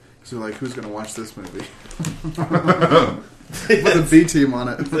So, like, who's going to watch this movie? With a B team on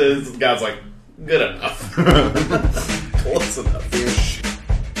it. This guy's like, good enough. Close enough. Ish.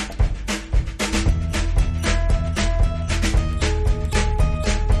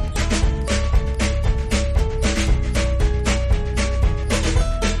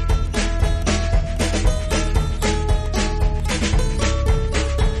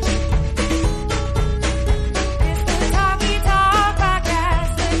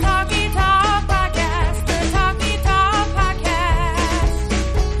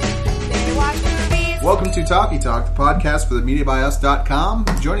 Welcome to Talkie Talk, the podcast for themediabyus.com.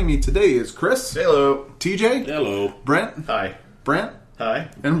 Joining me today is Chris. Hello. TJ. Hello. Brent. Hi. Brent. Hi.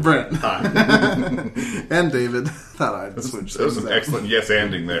 And Brent. Hi. And David. Thought I'd switch That was things an up. excellent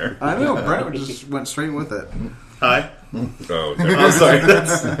yes-anding there. I know, Brent just went straight with it. Hi. Oh, I'm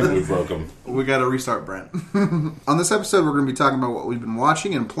sorry. We broke them. We got to restart Brent. On this episode, we're going to be talking about what we've been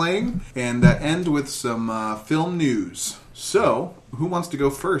watching and playing, and end with some film news. So, who wants to go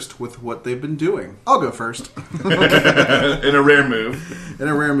first with what they've been doing? I'll go first. in a rare move. In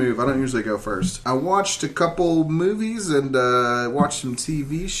a rare move, I don't usually go first. I watched a couple movies and watched some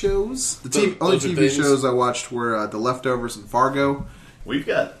TV shows. The only TV shows I watched were The Leftovers and Fargo. We've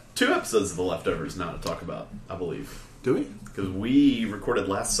got 2 episodes of The Leftovers now to talk about, I believe. Do we? Because we recorded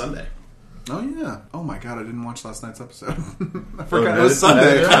last Sunday. Oh, yeah. Oh, my God, I didn't watch last night's episode. I forgot it was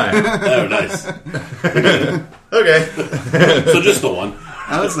Sunday. Oh, nice. Okay. So just the one.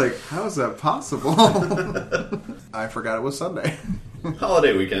 I was like, how is that possible? I forgot it was Sunday.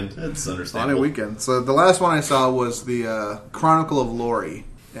 Holiday weekend. It's understandable. Holiday weekend. So the last one I saw was the Chronicle of Lori,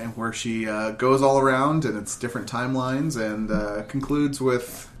 and where she goes all around, and it's different timelines, and concludes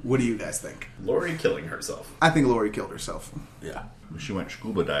with, what do you guys think? Lori killing herself. I think Lori killed herself. Yeah. She went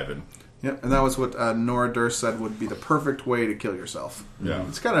scuba diving. Yep, and that was what Nora Durst said would be the perfect way to kill yourself. Yeah.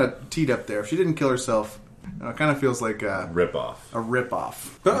 It's kind of teed up there. If she didn't kill herself, it kind of feels like Rip-off. a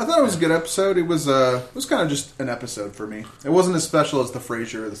rip-off. But I thought it was a good episode. It was kind of just an episode for me. It wasn't as special as the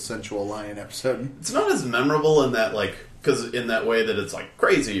Frasier, the Sensual Lion episode. It's not as memorable in that, like, because in that way that it's, like,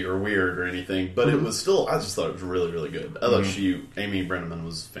 crazy or weird or anything, but it was still, I just thought it was really, really good. I thought Amy Brenneman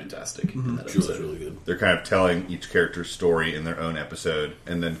was fantastic in that She was episode. really good. They're kind of telling each character's story in their own episode,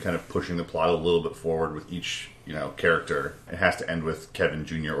 and then kind of pushing the plot a little bit forward with each, character. It has to end with Kevin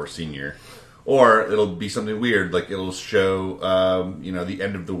Jr. or Sr., or it'll be something weird, like it'll show, the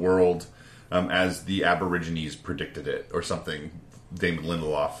end of the world as the Aborigines predicted it, or something. David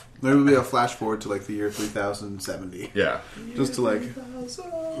Lindelof. There would be a flash forward to like the year 3070. Yeah. Just to like...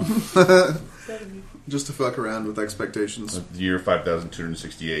 just to fuck around with expectations. The year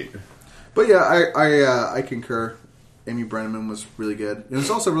 5268. But yeah, I concur. Amy Brenneman was really good. It was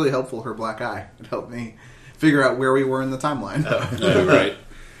also really helpful, her black eye. It helped me figure out where we were in the timeline. Oh, right.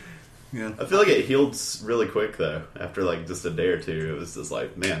 Yeah. I feel like it healed really quick, though. After, like, just a day or two, it was just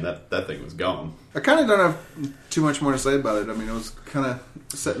like, man, that thing was gone. I kind of don't have too much more to say about it. I mean, it was kind of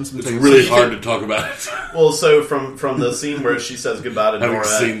setting some It's things. really hard to talk about it. Well, so from the scene where she says goodbye to Having Nora,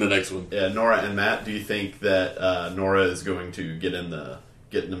 seen the next one. yeah, Nora and Matt, do you think that Nora is going to get in the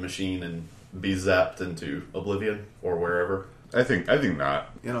machine and be zapped into oblivion or wherever? I think not.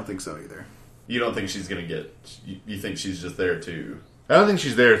 I don't think so either. You don't think she's going to get? You think she's just there to? I don't think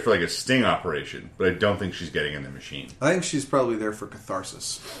she's there for like a sting operation, but I don't think she's getting in the machine. I think she's probably there for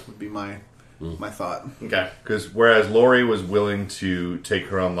catharsis, would be my thought. Okay. Because whereas Lori was willing to take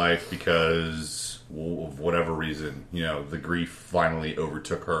her own life because of whatever reason, the grief finally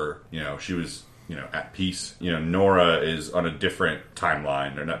overtook her. She was, at peace. Nora is on a different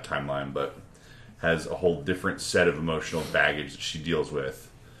timeline, or not timeline, but has a whole different set of emotional baggage that she deals with.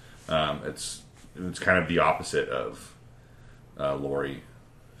 It's kind of the opposite of Lori.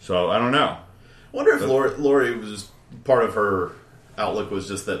 So I don't know. I wonder if Lori was part of her outlook was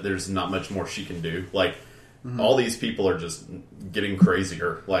just that there's not much more she can do. Like all these people are just getting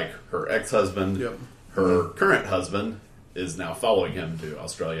crazier. Like her ex-husband, her current husband is now following him to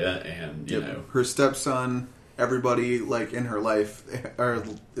Australia, and you know her stepson. Everybody like in her life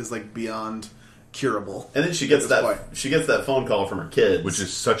is like beyond curable. And then she gets that phone call from her kids, Which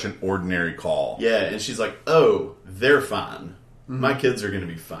is such an ordinary call. yeah, and she's like, "Oh, they're fine. My kids are going to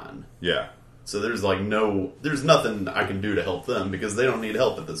be fine." Yeah. So there's nothing I can do to help them because they don't need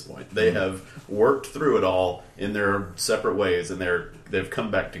help at this point. They have worked through it all in their separate ways, and they've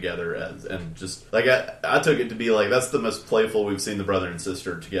come back together and just like I took it to be like that's the most playful we've seen the brother and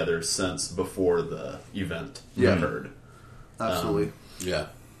sister together since before the event occurred. Absolutely. Yeah.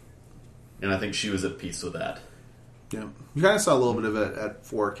 And I think she was at peace with that. Yeah, you kind of saw a little bit of it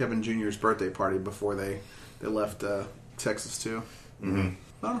for Kevin Jr.'s birthday party before they left Texas too. Mm-hmm.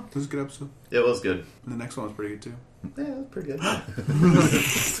 I don't know. It was a good episode. It was good. And the next one was pretty good too. Yeah, it was pretty good.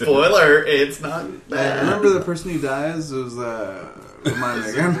 Spoiler, it's not I bad. remember the person who dies was remind me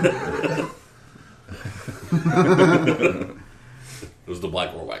again. It was the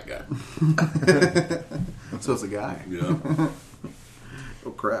black or white guy. So it's a guy. Yeah.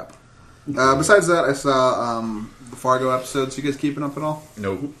 Oh crap. Besides that, I saw the Fargo episodes. You guys keeping up at all?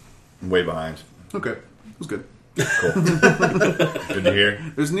 Nope. I'm way behind. Okay, it was good. Cool. Good to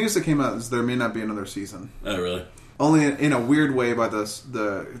hear. There's news that came out that there may not be another season. Oh, really? Only in a weird way by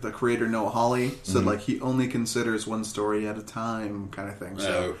the creator Noah Hawley said like he only considers one story at a time kind of thing.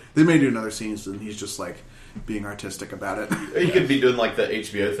 So they may do another season. He's just like being artistic about it. He could be doing like the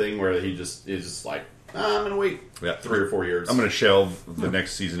HBO thing where he just is just like, I'm going to wait 3 or 4 years. I'm going to shelve the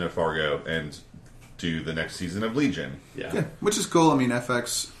next season of Fargo and do the next season of Legion. Yeah. Which is cool. I mean,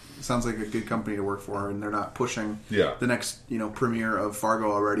 FX sounds like a good company to work for, and they're not pushing the next premiere of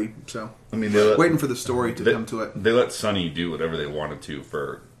Fargo already. So I mean, waiting for the story to come to it. They let Sonny do whatever they wanted to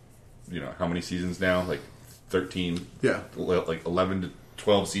for how many seasons now? Like 13? Yeah, like 11 to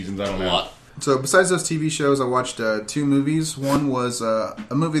 12 seasons. I don't know. A lot. So besides those TV shows, I watched 2 movies. One was a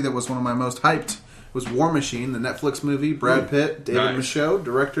movie that was one of my most hyped. It was War Machine, the Netflix movie. Brad Pitt, David Michôd,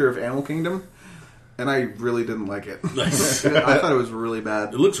 director of Animal Kingdom. And I really didn't like it. Nice. I thought it was really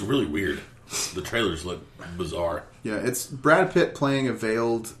bad. It looks really weird. The trailers look bizarre. Yeah, it's Brad Pitt playing a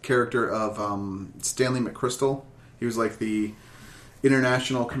veiled character of Stanley McChrystal. He was like the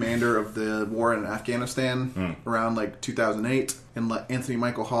international commander of the war in Afghanistan around like 2008. And Anthony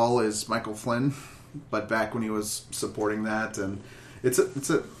Michael Hall is Michael Flynn, but back when he was supporting that. And it's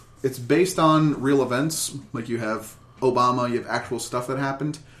based on real events. Like you have Obama, you have actual stuff that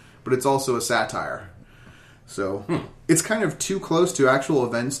happened, but it's also a satire. So it's kind of too close to actual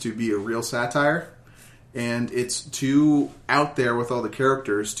events to be a real satire, and it's too out there with all the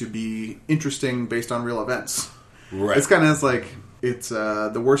characters to be interesting based on real events. Right. It's kind of like it's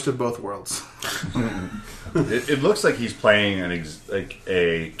the worst of both worlds. It looks like he's playing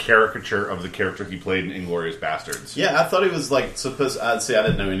a caricature of the character he played in Inglourious Bastards. Yeah, I thought he was like supposed. I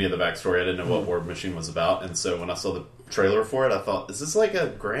didn't know any of the backstory. I didn't know what War Machine was about, and so when I saw the trailer for it, I thought, "Is this like a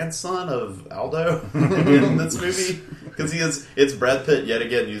grandson of Aldo in this movie?" Because it's Brad Pitt yet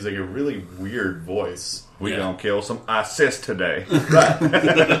again using a really weird voice. We gonna kill some ISIS today. Right.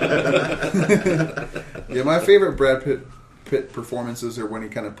 Yeah, my favorite Brad Pitt performances are when he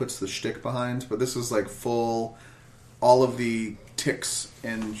kind of puts the shtick behind, but this is like full, all of the ticks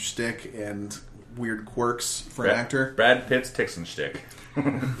and shtick and weird quirks for an actor. Brad Pitt's ticks and shtick.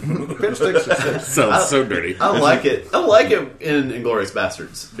 Pitt sticks and shtick. Sounds so dirty. I like it. I like it in Inglourious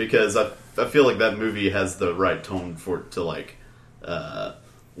Bastards because I feel like that movie has the right tone for it to like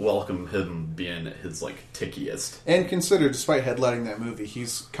welcome him being at his like tickiest. And consider, despite headlining that movie,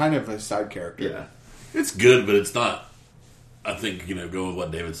 he's kind of a side character. Yeah. It's good, but it's not. I think, going with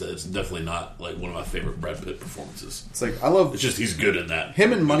what David said, it's definitely not like one of my favorite Brad Pitt performances. It's like, I love... It's just he's good in that.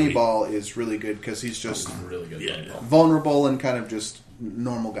 Him in movie. Moneyball is really good because he's just Really good. Yeah. vulnerable and kind of just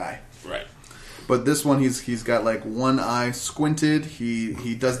normal guy. Right. But this one, he's got like one eye squinted.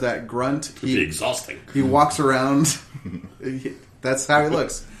 He does that grunt. It'd be exhausting. He walks around. That's how he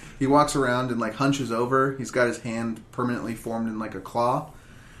looks. He walks around and like hunches over. He's got his hand permanently formed in like a claw.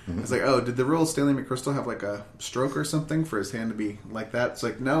 It's like, oh, did the real Stanley McChrystal have like a stroke or something for his hand to be like that? It's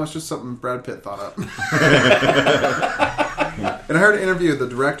like, no, it's just something Brad Pitt thought up. And I heard an interview. The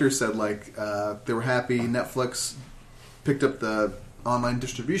director said like they were happy Netflix picked up the online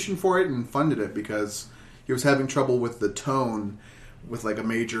distribution for it and funded it because he was having trouble with the tone with like a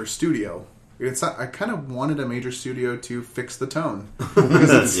major studio. I kind of wanted a major studio to fix the tone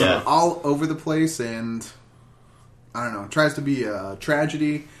because it's all over the place and I don't know. It tries to be a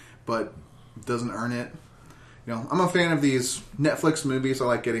tragedy, but doesn't earn it. I'm a fan of these Netflix movies. I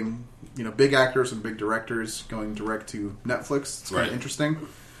like getting big actors and big directors going direct to Netflix. It's kind of interesting.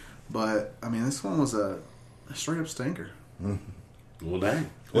 But I mean, this one was a straight up stinker. Well, dang.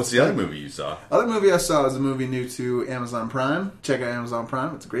 What's the other movie you saw? Other movie I saw is a movie new to Amazon Prime. Check out Amazon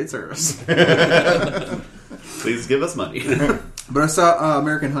Prime. It's a great service. Please give us money. But I saw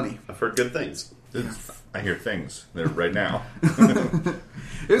American Honey. I've heard good things. I hear things there right now.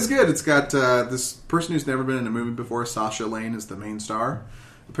 It was good. It's got this person who's never been in a movie before. Sasha Lane is the main star.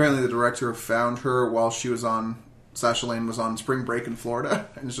 Apparently the director found her while Sasha Lane was on spring break in Florida.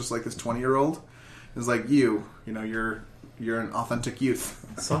 And it's just like this 20-year-old. It's like, you're an authentic youth.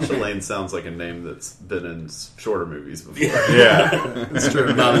 Sasha Lane sounds like a name that's been in shorter movies before. Yeah. It's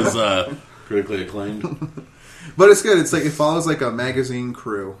true. Not as critically acclaimed. But it's good. It's like it follows like a magazine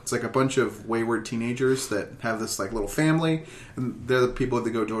crew. It's like a bunch of wayward teenagers that have this like little family, and they're the people that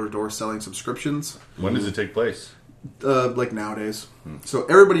go door to door selling subscriptions. When does it take place? Like nowadays. So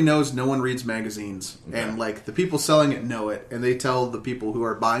everybody knows no one reads magazines, and like the people selling it know it, and they tell the people who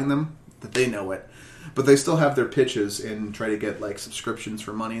are buying them that they know it, but they still have their pitches and try to get like subscriptions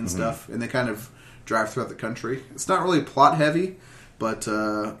for money and stuff, and they kind of drive throughout the country. It's not really plot heavy, but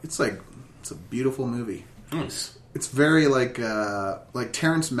it's a beautiful movie. Nice. It's very like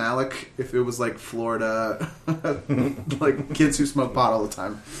Terrence Malick if it was like Florida, like kids who smoke pot all the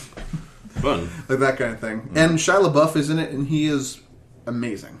time. Fun. Like that kind of thing. And Shia LaBeouf is in it, and he is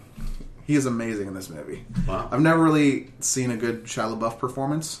amazing. He is amazing in this movie. Wow. I've never really seen a good Shia LaBeouf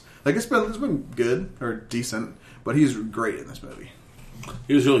performance. Like it's been good or decent, but he's great in this movie.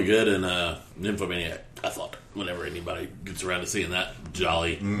 He was really good in Nymphomaniac, I thought. Whenever anybody gets around to seeing that,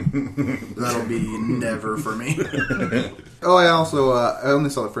 jolly. That'll be never for me. Oh, I also I only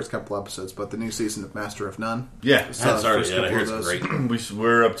saw the first couple episodes, but the new season of Master of None. Yeah. I Saw the started first yet. I couple hear of it's those. great.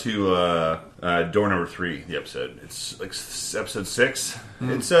 We're up to door number 3, the episode. It's like episode 6.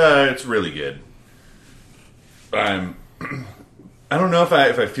 It's really good. I don't know if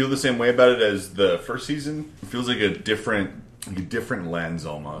I feel the same way about it as the first season. It feels like a different lens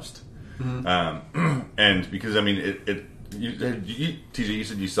almost. And because I mean, TJ, you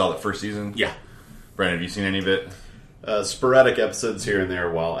said you saw the first season. Yeah. Brandon, have you seen any of it? Sporadic episodes here and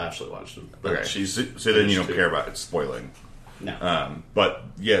there while Ashley watched them. But Okay, she's so then you don't too. care about it spoiling. No. But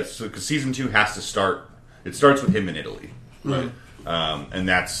yeah, so because season 2 has to start. It starts with him in Italy, Right. and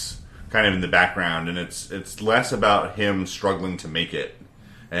that's kind of in the background, and it's less about him struggling to make it,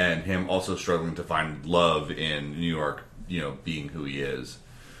 and him also struggling to find love in New York. Being who he is,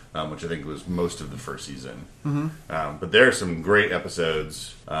 which I think was most of the first season. But there are some great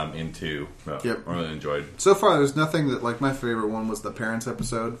episodes into. Yep. I really enjoyed. So far, there's nothing that, like, my favorite one was the Parents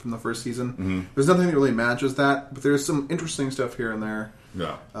episode from the first season. There's nothing that really matches that, but there's some interesting stuff here and there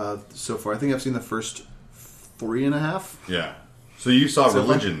Yeah, so far. I think I've seen the first 3.5. yeah. So you saw So far?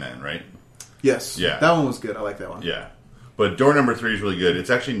 Religion then, right? Yes. Yeah. That one was good. I like that one. Yeah. But door number 3 is really good. It's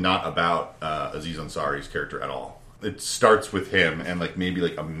actually not about Aziz Ansari's character at all. It starts with him and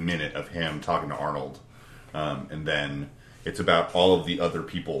maybe a minute of him talking to Arnold, and then it's about all of the other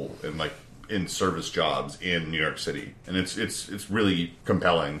people in service jobs in New York City, and it's really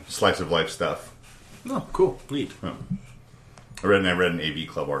compelling slice of life stuff. Oh, cool. Neat. I read an AV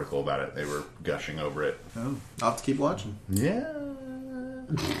Club article about it. They were gushing over it. Oh, I'll have to keep watching. Yeah.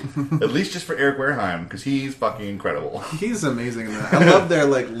 At least just for Eric Wareheim, because he's fucking incredible. He's amazing in that. I love their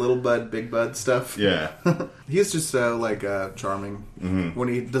little bud, big bud stuff. Yeah. He's just so charming when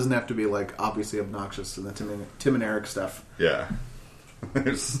he doesn't have to be obviously obnoxious in the Tim and Eric stuff. Yeah.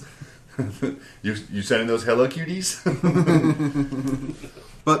 you sending those hello cuties?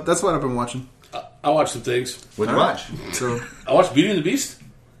 But that's what I've been watching. I watched some things. What'd you watch? So I watched Beauty and the Beast.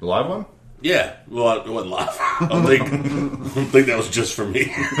 The live one? Yeah. Well, it wasn't live. I don't think that was just for me.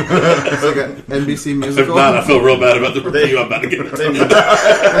 it's like an NBC If musical. not, I feel real bad about the review I'm about to get.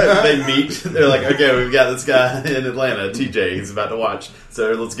 They meet. They're like, okay, we've got this guy in Atlanta, TJ. He's about to watch.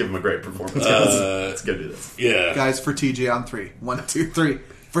 So let's give him a great performance. Let's go do this. Yeah. Guys, for TJ on 3. 1, 2, 3.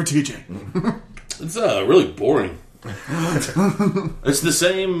 For TJ. It's really boring. It's the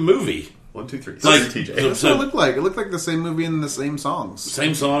same movie. 1, 2, 3. Like, TJ. That's what it looked like. It looked like the same movie and the same songs.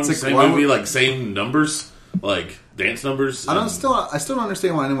 Same songs, It's same why movie, would- same numbers, dance numbers. I and- still don't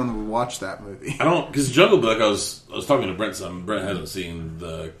understand why anyone would watch that movie. I don't, because Jungle Book. I was talking to Brent. Brent hasn't seen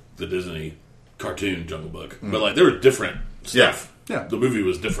the Disney cartoon Jungle Book, but they were different stuff. Yeah. The movie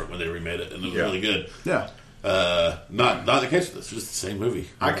was different when they remade it, and it was really good. Yeah. Not the case with this. It's just the same movie.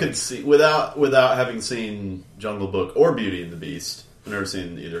 I could see without having seen Jungle Book or Beauty and the Beast. I've never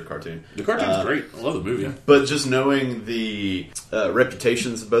seen either cartoon. The cartoon's great. I love the movie. But just knowing the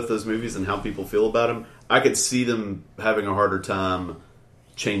reputations of both those movies and how people feel about them, I could see them having a harder time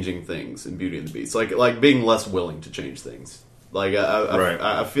changing things in Beauty and the Beast, like being less willing to change things.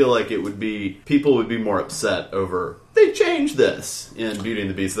 I feel like people would be more upset over they changed this in Beauty and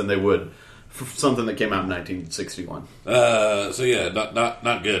the Beast than they would for something that came out in 1961. So yeah,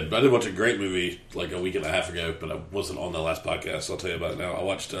 not good. But I did watch a great movie a week and a half ago, but I wasn't on the last podcast, so I'll tell you about it now. I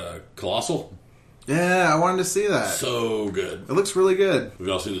watched Colossal. Yeah, I wanted to see that. So good. It looks really good. Have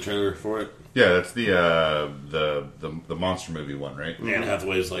y'all seen the trailer for it? Yeah, that's the monster movie one, right? Anne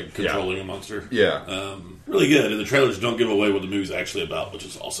Hathaway's controlling a monster. Yeah. Really good. And the trailers don't give away what the movie's actually about, which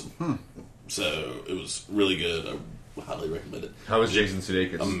is awesome. So it was really good. highly recommend it. How is Jason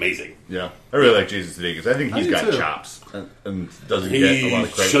Sudeikis? Amazing. Yeah, I really like Jason Sudeikis. I think he's do got too. chops and doesn't get a lot He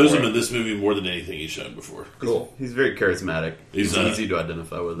of credit shows for him it. in this movie more than anything he's shown before. Cool. He's very charismatic. He's, He's easy to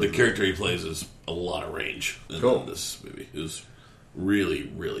identify with. The character he plays is a lot of range in this movie. It was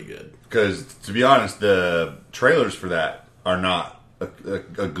really, really good. Because to be honest, the trailers for that are not a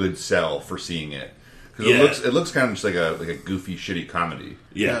good sell for seeing it. Because it looks kind of just like a goofy, shitty comedy.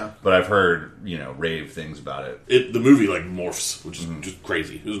 Yeah. But I've heard rave things about it. The movie like morphs, which is just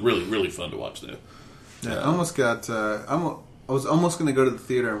crazy. It was really, really fun to watch though. Yeah, I almost got. I was almost going to go to the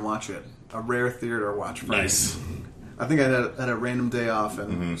theater and watch it. A rare theater watch for Nice. me. I think I had a random day off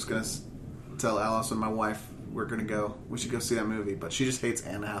and was going to tell Alice and my wife we're going to go. We should go see that movie, but she just hates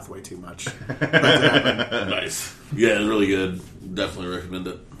Anne Hathaway too much. Nice. Yeah, it's really good. Definitely recommend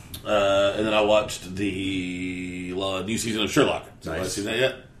it. And then I watched the new season of Sherlock. Have you seen that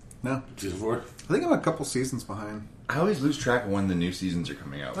yet? No, Season 4? I think I'm a couple seasons behind. I always lose track of when the new seasons are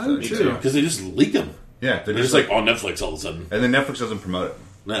coming out. I do too. Because they just leak them. Yeah, They're just like on Netflix all of a sudden. and then Netflix doesn't promote it.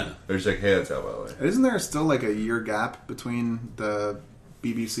 Nah. They're just like, hey, that's out by the way. Isn't there still like a year gap between the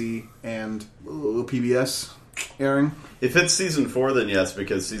BBC and PBS airing? If it's season 4, then yes,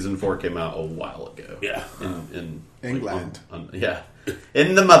 because season 4 came out a while ago. Yeah. In England. Yeah.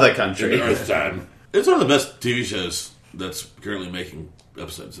 In the mother In country. the Earth time. It's one of the best TV shows that's currently making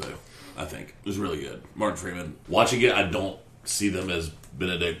episodes, though, I think. It was really good. Martin Freeman. Watching it, I don't see them as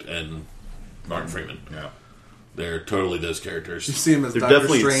Benedict and Martin Freeman. Yeah. They're totally those You characters. see him as They're Doctor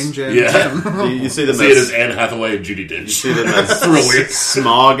definitely- Strange and Yeah. Tim. You see them See it as as, Anne Hathaway and Judi Dench. you see them as Real weird.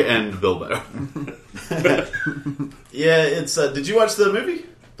 Smog and Bilbo. Yeah, it's. Did you watch the movie?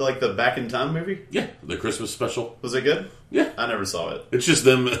 The Back in Time movie? Yeah, the Christmas special. Was it good? Yeah. I never saw it. It's just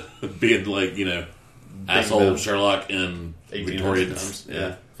them being asshole them. Sherlock in 1800s Victorian times. times.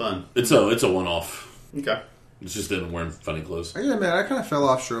 Yeah, fun. It's a one-off. Okay. It's just them wearing funny clothes. I gotta admit, I kind of fell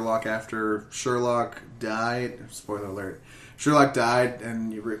off Sherlock after Sherlock died. Spoiler alert. Sherlock died,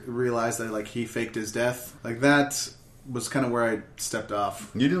 and you realize that he faked his death. That was kind of where I stepped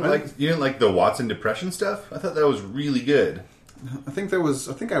off. You didn't like the Watson depression stuff? I thought that was really good. I think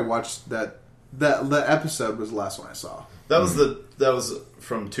I watched that. The episode was the last one I saw. That was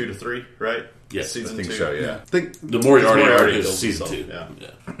from 2 to 3, right? Yes, Season I think 2. so, yeah. The Moriarty arc Moriarty is kills season himself, 2.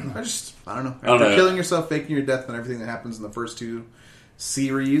 yeah. I don't know. I don't After know. killing yourself, faking your death, and everything that happens in the first 2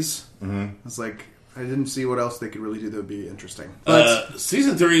 series, it's like I didn't see what else they could really do that would be interesting. But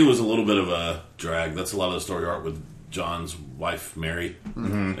Season 3 was a little bit of a drag. That's a lot of the story arc with John's wife, Mary.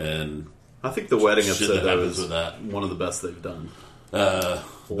 And I think the wedding Shit episode that though happens is with that. one of the best they've done. but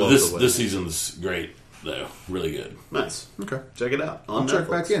Love this the wedding. season's great, though. Really good. Nice. okay, Check it out on I'll check Netflix.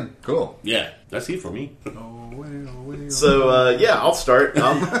 back in. Cool. Yeah, that's it for me. So I'll start.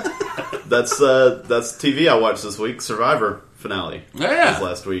 That's TV I watched this week. Survivor finale. Yeah. Was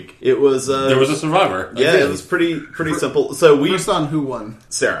last week. It was. There was a survivor. Yeah, it was pretty simple. So we First on who won?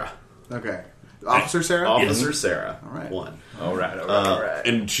 Sarah, Okay, Officer Sarah. Officer Sarah, right. won. All right.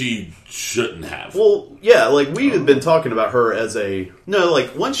 And she shouldn't have. Well, yeah, we had been talking about her as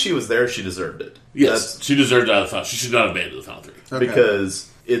once she was there, she deserved it. Yes, she deserved out of the final. She should not have made it to the final 3. Okay. Because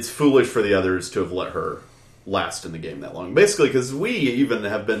it's foolish for the others to have let her last in the game that long. Basically, because we even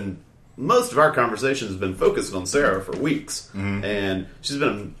have been, most of our conversation has been focused on Sarah for weeks. And she's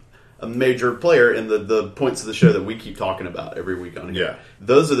been a major player in the points of the show that we keep talking about every week on here. Yeah.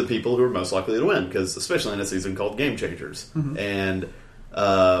 Those are the people who are most likely to win, because especially in a season called Game Changers. And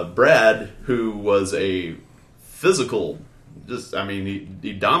Brad, who was a physical...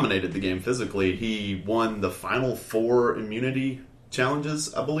 he dominated the game physically. He won the final 4 immunity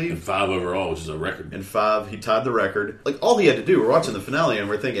challenges, I believe. And 5 overall, which is a record. And 5, he tied the record. All he had to do, we're watching the finale and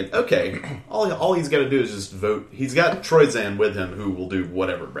we're thinking, okay, all he's got to do is just vote. He's got Troy Zan with him, who will do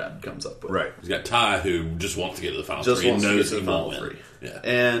whatever Brad comes up with. Right. He's got Ty, who just wants to get to the final Just 3 wants and to knows get to he the won't final win. 3. Yeah.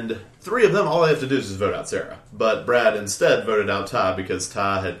 And 3 of them, all they have to do is just vote out Sarah. But Brad instead voted out Ty because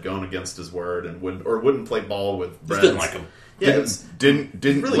Ty had gone against his word and wouldn't play ball with Brad. Just didn't like him. Yeah, it was- Didn't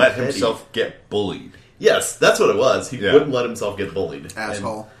really let petty. himself get bullied. Yes, that's what it was. He Yeah. wouldn't let himself get bullied.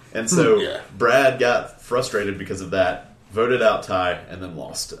 Asshole. And so Yeah. Brad got frustrated because of that, voted out Ty, and then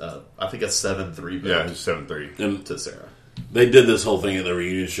lost, I think, a 7-3 vote Yeah, 7-3. And to Sarah. they did this whole thing at the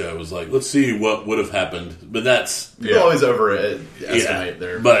reunion show. It was like, let's see what would have happened. But that's... You always overestimate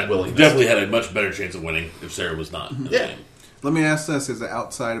their but willingness. definitely had a much better chance of winning if Sarah was not in the Yeah. game. Let me ask this as an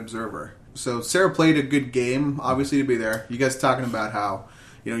outside observer. So Sarah played a good game, obviously, to be there. You guys talking about how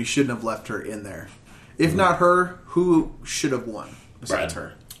you shouldn't have left her in there. If not her, who should have won besides Brad.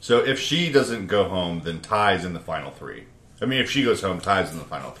 her? So if she doesn't go home, then Ty's in the final 3. I mean, if she goes home, Ty's in the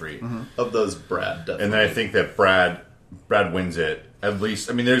final 3. Of those, Brad definitely. And then I think that Brad wins it. At least,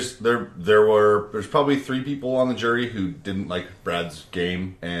 I mean, there's probably 3 people on the jury who didn't like Brad's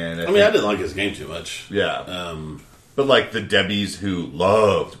game, and I didn't like his game too much. Yeah. But like the Debbies who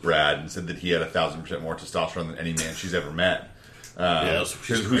loved Brad and said that he had 1,000% more testosterone than any man she's ever met.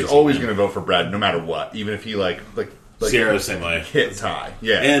 Who's always going to vote for Brad no matter what, even if he like Sierra the same way. Hit Ty.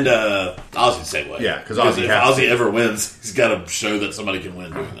 Yeah. And Ozzy the same way. Yeah, because if Ozzy ever wins, he's got to show that somebody can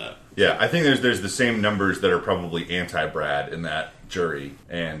win doing that. Yeah, I think there's the same numbers that are probably anti-Brad in that jury,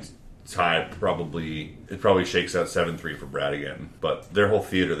 and Ty probably shakes out 7-3 for Brad again. But their whole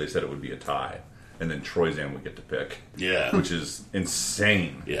theater, they said it would be a tie, and then Troyzan would get to pick. Yeah, which is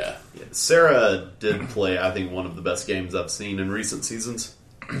insane. Yeah. Sarah did play, I think, one of the best games I've seen in recent seasons.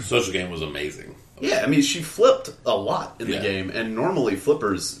 Social game was amazing. Yeah, I mean, she flipped a lot in the game, and normally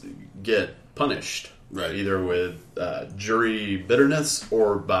flippers get punished. Right. Either with jury bitterness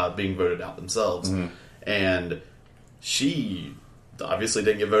or by being voted out themselves. And she obviously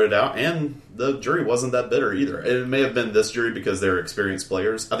didn't get voted out, and the jury wasn't that bitter either. It may have been this jury because they're experienced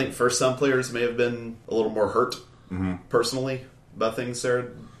players. I think first-time players may have been a little more hurt, personally, by things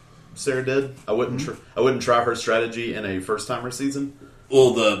Sarah did. I wouldn't try her strategy in a first-timer season.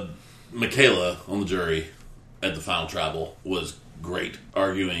 Well, the Michaela on the jury at the final travel was great,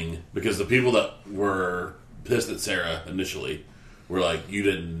 arguing, because the people that were pissed at Sarah initially were like, you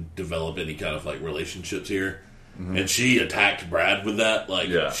didn't develop any kind of like relationships here. And she attacked Brad with that. Like,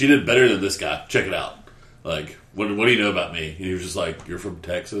 she did better than this guy. Check it out. Like, what do you know about me? And he was just like, you're from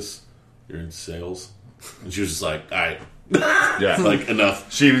Texas? You're in sales? And she was just like, all right. Yeah. Like, enough.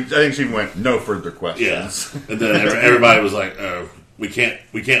 I think she went, no further questions. Yeah. And then everybody was like, oh, we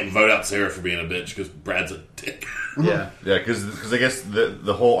can't vote out Sarah for being a bitch because Brad's a dick. Yeah. Yeah, because I guess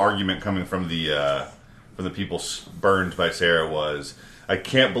the whole argument coming from the people burned by Sarah was, I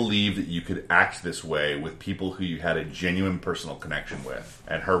can't believe that you could act this way with people who you had a genuine personal connection with.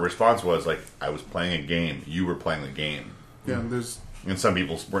 And her response was like, I was playing a game. You were playing the game. Yeah, and some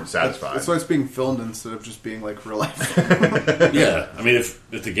people weren't satisfied. That's why it's being filmed instead of just being like real life. Yeah, I mean,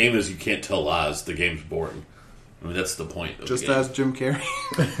 if the game is you can't tell lies, the game's boring. I mean, that's the point of just the game. as Jim Carrey.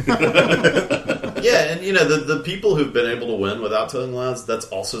 Yeah, and you know the people who've been able to win without telling lies, that's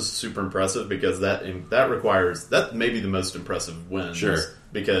also super impressive because that requires that may be the most impressive win. Sure.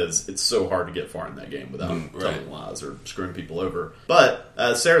 Because it's so hard to get far in that game without telling lies or screwing people over. But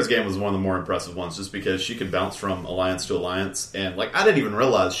Sarah's game was one of the more impressive ones just because she could bounce from alliance to alliance, and like I didn't even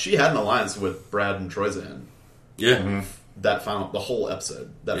realize she had an alliance with Brad and Troyzan. Yeah. The whole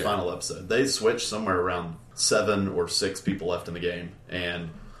episode, final episode, they switched somewhere around 7 or 6 people left in the game, and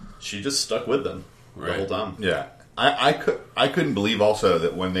she just stuck with them the whole time. Yeah, I couldn't believe also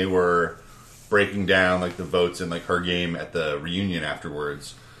that when they were breaking down like the votes in like her game at the reunion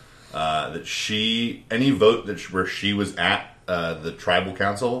afterwards, that any vote where she was at the tribal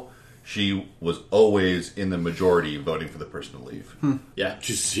council, she was always in the majority voting for the person to leave. Yeah.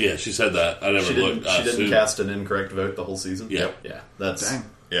 She said that. I never looked. She didn't cast an incorrect vote the whole season. Yep. Yeah. That's Dang.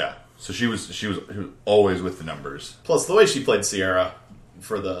 Yeah. So she was always with the numbers. Plus, the way she played Sierra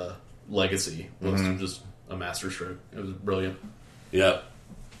for the legacy was just a masterstroke. It was brilliant. Yeah.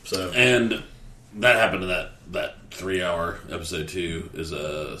 So and that happened in that 3-hour episode too. Is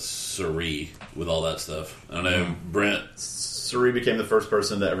a Suri with all that stuff. I don't know, Brent. Suri became the first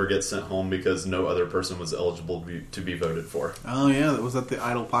person to ever get sent home because no other person was eligible to be voted for. Oh yeah, was that the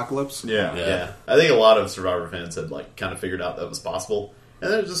Idol Apocalypse? Yeah. I think a lot of Survivor fans had like kind of figured out that was possible,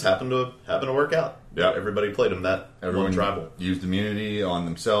 and then it just happened to work out. Yeah, everybody played him that everyone one tribal used immunity on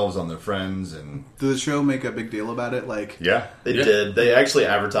themselves, on their friends, and did the show make a big deal about it? Like, they did. They actually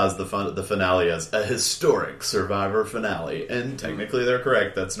advertised the finale as a historic Survivor finale, and technically they're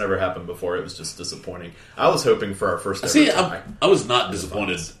correct. That's never happened before. It was just disappointing. I was hoping for our first ever tie. I was not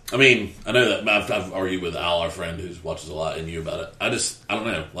disappointed. I mean, I know that I've argued with Al, our friend who watches a lot, and you about it. I don't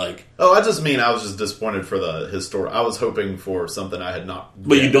know. Like, I was just disappointed for the historic. I was hoping for something I had not.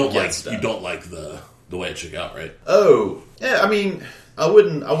 But you don't like the way it shook out, right? Oh, yeah. I mean, I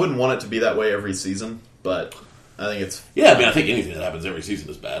wouldn't want it to be that way every season, but I think it's. Yeah, I mean, I think anything that happens every season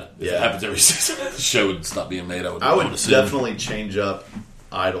is bad. If it happens every season, the show would stop being made. I would definitely change up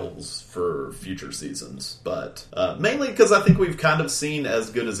idols for future seasons, but mainly because I think we've kind of seen as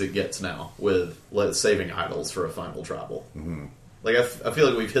good as it gets now with saving idols for a final tribal. Mm-hmm. Like I feel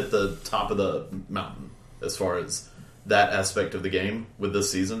like we've hit the top of the mountain as far as that aspect of the game with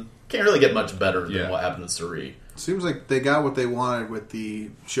this season. Can't really get much better than what happened to Suri. Seems like they got what they wanted with the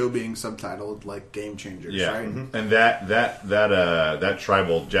show being subtitled like Game Changers, right? Mm-hmm. And that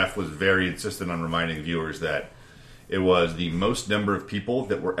tribal, Jeff was very insistent on reminding viewers that It was the most number of people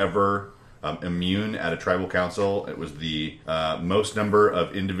that were ever immune at a tribal council. It was the most number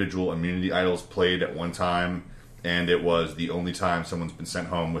of individual immunity idols played at one time, and it was the only time someone's been sent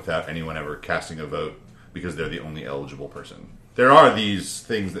home without anyone ever casting a vote because they're the only eligible person. There are these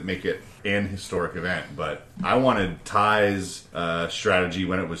things that make it an historic event, but I wanted Ty's strategy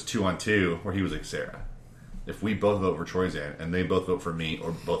when it was 2-on-2, where he was like, Sarah, if we both vote for Troyzan and they both vote for me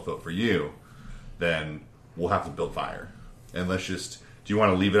or both vote for you, then we'll have to build fire. And let's just, do you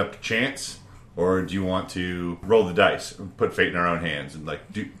want to leave it up to chance, or do you want to roll the dice, put fate in our own hands, and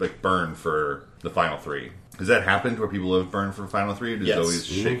burn for the final three? Has that happened where people have burned for the final three, or does it always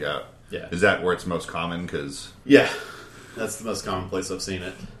shake out? Yeah. Is that where it's most common? Yeah, that's the most common place I've seen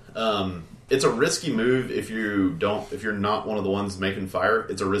it. It's a risky move if you're not one of the ones making fire.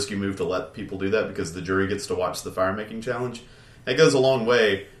 It's a risky move to let people do that because the jury gets to watch the fire making challenge. It goes a long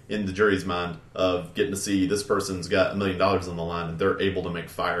way in the jury's mind of getting to see this person's got $1 million on the line and they're able to make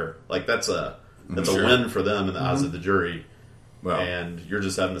fire. Like that's a win for them in the eyes of the jury. Well, and you're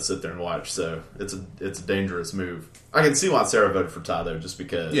just having to sit there and watch. So it's a dangerous move. I can see why Sarah voted for Ty though, just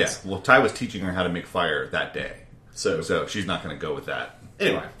because. Yeah, well, Ty was teaching her how to make fire that day, so she's not going to go with that.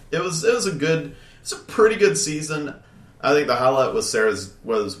 Anyway, it was a pretty good season. I think the highlight was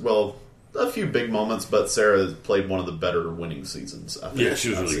a few big moments, but Sarah played one of the better winning seasons. I think. Yeah, she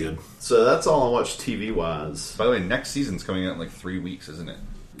was really good. So that's all I watched TV wise. By the way, next season's coming out in like 3 weeks, isn't it?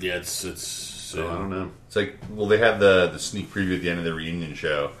 Yeah, it's. I don't know. It's like, well, they had the sneak preview at the end of the reunion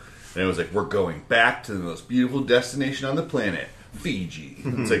show, and it was like, we're going back to the most beautiful destination on the planet, Fiji.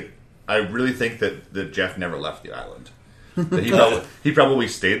 It's like, I really think that Jeff never left the island. That he probably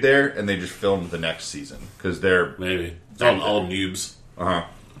stayed there, and they just filmed the next season because they're maybe all noobs.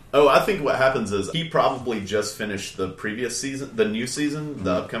 Oh, I think what happens is he probably just finished the previous season, the new season,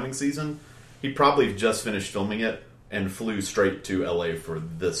 the upcoming season. He probably just finished filming it and flew straight to LA for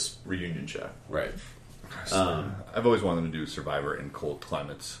this reunion show. Right. I've always wanted them to do Survivor in cold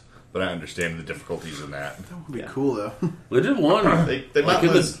climates, but I understand the difficulties in that. That would be cool, though. They did one. They've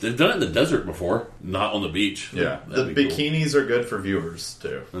done it in the desert before, not on the beach. Yeah. The bikinis are good for viewers,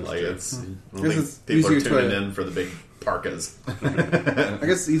 too. That's like, true. it's, I don't Because think it's people are easier tuning to- in for the big parkas. I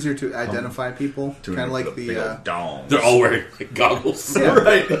guess it's easier to identify people. Kind of like big old dongs. They're all wearing goggles. Yeah.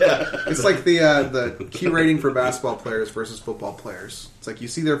 Right, yeah. It's like the key rating for basketball players versus football players. It's like you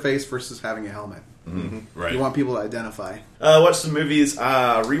see their face versus having a helmet. Right. You want people to identify. Watched some movies.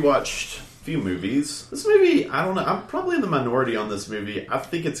 Rewatched a few movies. This movie, I don't know. I'm probably in the minority on this movie. I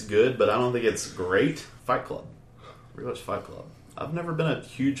think it's good, but I don't think it's great. Fight Club. Rewatched Fight Club. I've never been a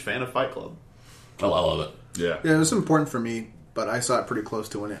huge fan of Fight Club. Oh, I love it. Yeah. Yeah, it was important for me, but I saw it pretty close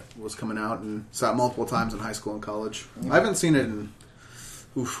to when it was coming out and saw it multiple times in high school and college. I haven't seen it in,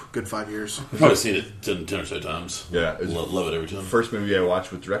 good 5 years. I've probably seen it 10 or so times. Yeah. Love it every time. First movie I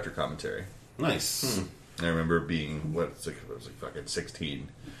watched with director commentary. Nice. I remember being, I was like fucking 16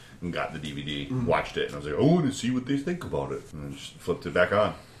 and got the DVD, watched it, and I was like, I want to see what they think about it. And then just flipped it back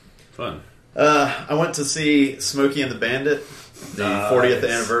on. Fun. I went to see Smokey and the Bandit, the 40th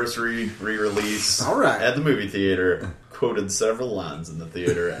anniversary re-release All right. at the movie theater. Quoted several lines in the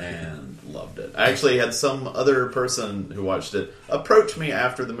theater and loved it. I actually had some other person who watched it approach me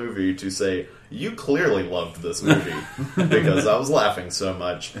after the movie to say, you clearly loved this movie because I was laughing so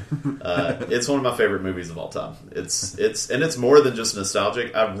much. It's one of my favorite movies of all time. It's more than just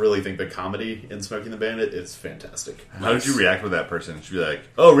nostalgic. I really think the comedy in Smokey and the Bandit is fantastic. How did you react with that person? She'd be like,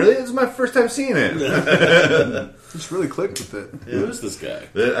 oh, really? This is my first time seeing it. Just really clicked with it. Who is this guy?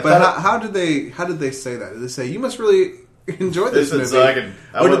 But how did they say that? Did they say, you must really enjoy this movie? So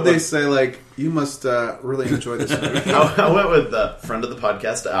or did they say, like, you must really enjoy this movie? I went with a friend of the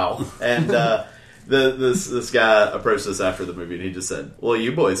podcast, Al, and this guy approached us after the movie, and he just said, "Well,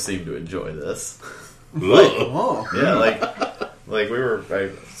 you boys seem to enjoy this." Oh. Yeah, like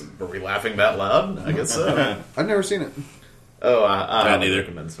were we laughing that loud? I guess so. I've never seen it. Oh, I Not don't either.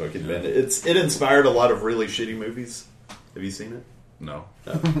 recommend Smoking Bandit. It inspired a lot of really shitty movies. Have you seen it? No.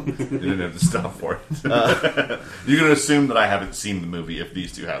 You didn't have to stop for it. You're going to assume that I haven't seen the movie if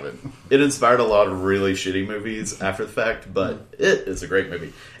these two haven't. It inspired a lot of really shitty movies after the fact, but it is a great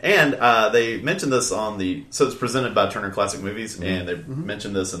movie. And they mentioned this so it's presented by Turner Classic Movies, and they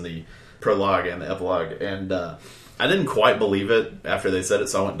mentioned this in the prologue and the epilogue, and I didn't quite believe it after they said it,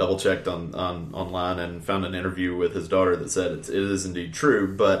 so I went double-checked online and found an interview with his daughter that said it is indeed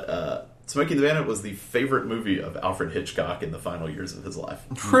true, but Smokey and the Bandit was the favorite movie of Alfred Hitchcock in the final years of his life.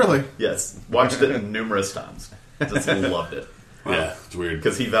 Really? Yes. Watched it numerous times. Just loved it. Yeah, it's weird.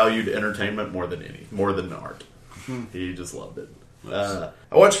 Because he valued entertainment more than art. He just loved it. I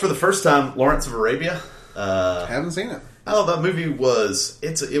watched for the first time Lawrence of Arabia. Haven't seen it. Oh, that movie was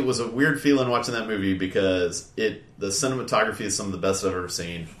it was a weird feeling watching that movie because the cinematography is some of the best I've ever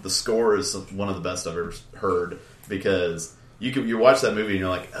seen. The score is one of the best I've ever heard because you watch that movie and you're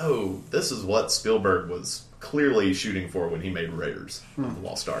like, oh, this is what Spielberg was clearly shooting for when he made Raiders of the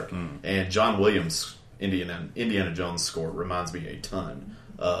Lost Ark. And John Williams' Indiana Jones score reminds me a ton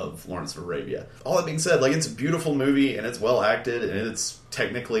of Lawrence of Arabia. All that being said, like, it's a beautiful movie and it's well acted and it's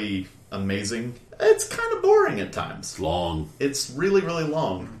technically amazing. It's kind of boring at times. It's long. It's really, really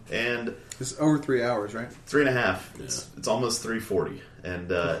long. And It's over 3 hours, right? 3.5. Yeah. It's almost 3:40.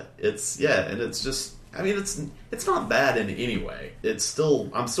 And and it's just, I mean, it's not bad in any way. I'm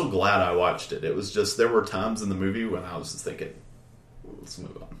still glad I watched it. It was just, there were times in the movie when I was just thinking, let's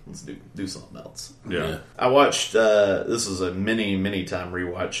move on. Let's do something else. Yeah. I watched, this was a many time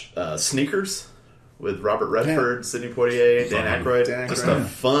rewatch, Sneakers with Robert Redford, Sidney Poitier, Dan Aykroyd. Just a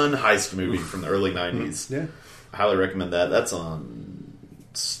fun heist movie from the early 90s. Yeah. I highly recommend that. That's on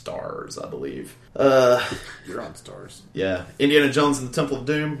Stars, I believe. You're on Stars. Yeah. Indiana Jones and the Temple of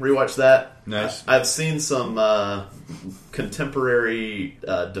Doom. Rewatch that. Nice. I've seen some contemporary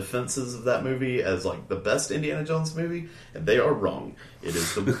defenses of that movie as like the best Indiana Jones movie, and they are wrong. It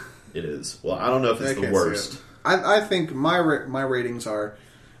is. Well, I don't know if it's the worst. I think my ratings are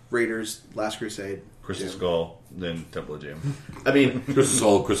Raiders, Last Crusade, Crystal Skull, then Temple of Doom. I mean,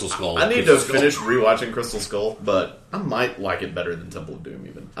 Crystal Skull. I need to finish rewatching Crystal Skull, but I might like it better than Temple of Doom.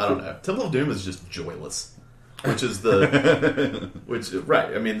 Even I don't know. Temple of Doom is just joyless, which is right.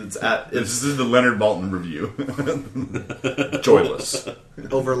 I mean, This is the Leonard Maltin review. Joyless.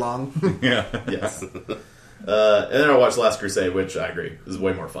 overlong. Yeah. yes. And then I watched Last Crusade, which I agree is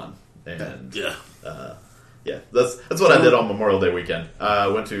way more fun. And Yeah. yeah, that's what I did on Memorial Day weekend. I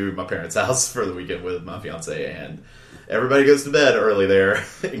went to my parents' house for the weekend with my fiance, and everybody goes to bed early there,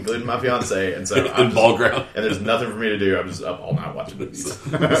 including my fiance. And so In ball ground. and there's nothing for me to do. I'm just up all night watching movies.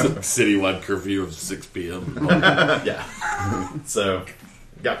 Citywide curfew of 6 p.m. Yeah, so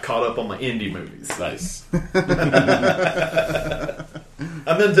got caught up on my indie movies. Nice. I'm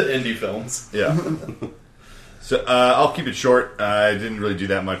into indie films. Yeah. So I'll keep it short. I didn't really do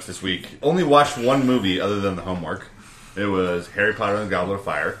that much this week. Only watched one movie other than the homework. It was Harry Potter and the Goblet of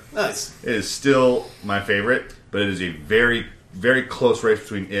Fire. Nice. It is still my favorite, but it is a very, very close race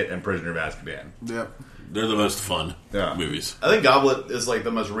between it and Prisoner of Azkaban. Yep. They're the most fun movies. I think Goblet is like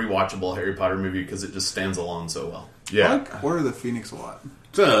the most rewatchable Harry Potter movie because it just stands alone so well. Yeah. I like Order of the Phoenix a lot.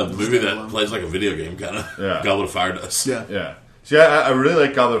 It's a movie that plays like a video game, kind of. Yeah. Goblet of Fire does. Yeah. Yeah. See, I really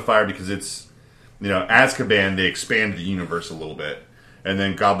like Goblet of Fire because it's, Azkaban, they expand the universe a little bit. And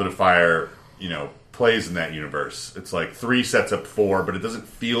then Goblet of Fire, plays in that universe. It's like 3 sets up 4, but it doesn't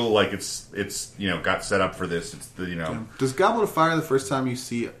feel like it's got set up for this. It's the. Does Goblet of Fire the first time you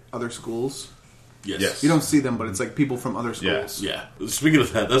see other schools? Yes. You don't see them, but it's like people from other schools. Yeah. Speaking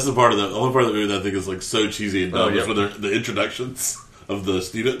of that, that's the only part of the movie that I think is like so cheesy and dumb is when the introductions of the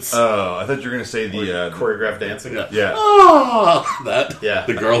students. Oh, I thought you were going to say the choreographed dancing. Yeah. Oh, that. Yeah.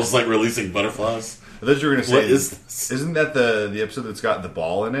 The girls like releasing butterflies. I thought you were going to say, What is this? Isn't that the episode that's got the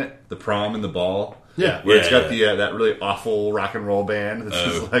ball in it? The prom and the ball? Yeah. Where it's got the that really awful rock and roll band that's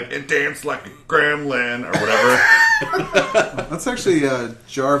just like, it danced like a gremlin or whatever. That's actually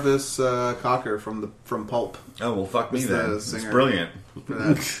Jarvis Cocker from Pulp. Oh, well, fuck me It's then. the It's singer. brilliant. For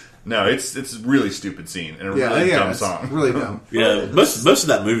that. No, it's a really stupid scene and a Yeah, really dumb it's song. really dumb. Yeah, most of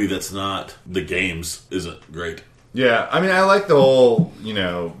that movie that's not the games isn't great. Yeah, I mean, I like the whole,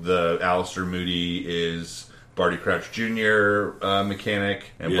 the Alistair Moody is Barty Crouch Jr. Mechanic,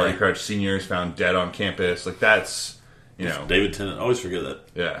 and Barty Crouch Sr. is found dead on campus. Like, that's, David Tennant. I always forget that.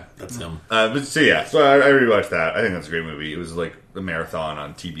 Yeah. That's him. So I rewatched that. I think that's a great movie. It was like a marathon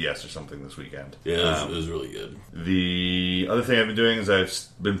on TBS or something this weekend. Yeah, it was really good. The other thing I've been doing is I've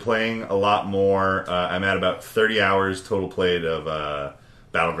been playing a lot more. I'm at about 30 hours total played of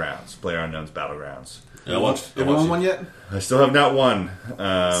Battlegrounds, PlayerUnknown's Battlegrounds. Yeah, I watched one yet? I still have not won.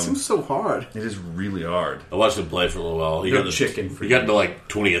 Seems so hard. It is really hard. I watched him play for a little while. He No got to chicken for He got you. to like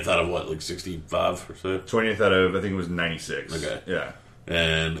 20th out of what, like 65 or so. 20th out of, I think it was 96. Okay. Yeah.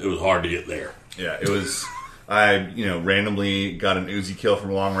 And it was hard to get there. Yeah, it was. I, randomly got an Uzi kill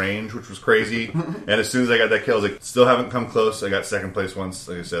from long range, which was crazy. And as soon as I got that kill, I was like, still haven't come close. I got second place once,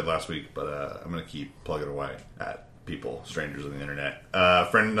 like I said last week, but I'm going to keep plugging away at people, strangers on the internet.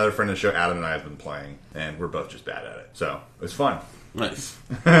 Another friend of the show, Adam, and I have been playing, and we're both just bad at it. So, it was fun. Nice.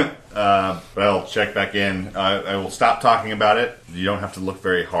 But I'll check back in. I will stop talking about it. You don't have to look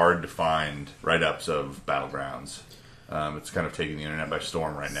very hard to find write-ups of Battlegrounds. It's kind of taking the internet by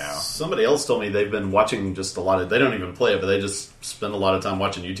storm right now. Somebody else told me they've been watching just a lot of... They don't even play it, but they just spend a lot of time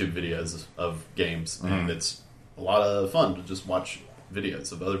watching YouTube videos of games. And it's a lot of fun to just watch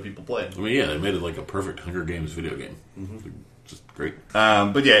videos of other people playing. I mean, yeah, they made it like a perfect Hunger Games video game. Just great.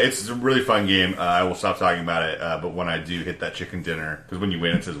 But yeah, it's a really fun game. I will stop talking about it, but when I do hit that chicken dinner, because when you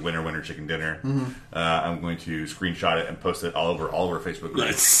win it says winner, winner, chicken dinner, I'm going to screenshot it and post it all over our Facebook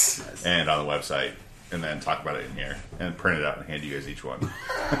group and on the website, and then talk about it in here, and print it out and hand you guys each one.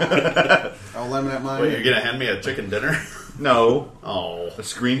 I'll laminate mine. Wait, you're going to hand me a chicken dinner? No. Oh. A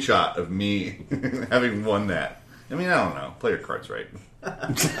screenshot of me having won that. I mean, I don't know. Play your cards right. I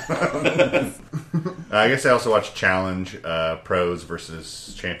guess I also watched Challenge, Pros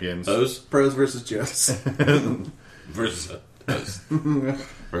versus Champions. Pros versus Joes. Versus Hoes.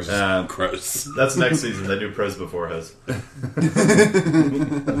 Versus Crows. That's next season. They do pros before hoes. I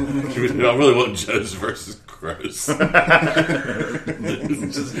really want Joes versus Crows. Just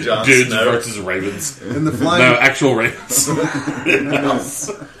Jon Dudes Snow. versus Ravens. In the flying, No, actual Ravens.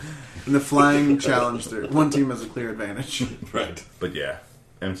 in the flying challenge, one team has a clear advantage. Right. But yeah,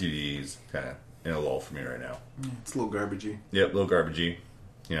 MTV's kind of in a lull for me right now. It's a little garbagey. Yep, a little garbagey.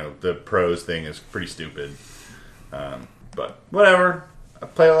 You know, the pros thing is pretty stupid. But whatever. I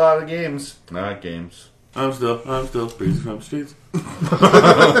play a lot of games. Not games. I'm still breezy from the streets.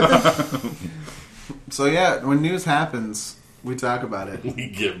 So yeah, when news happens, we talk about it. We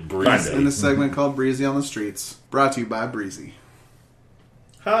get breezy. In this segment called Breezy on the Streets, brought to you by Breezy.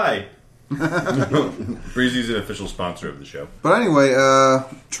 Hi. Breezy's an official sponsor of the show. But anyway,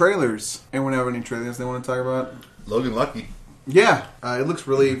 trailers. Anyone have any trailers they want to talk about? Logan Lucky. Yeah, it looks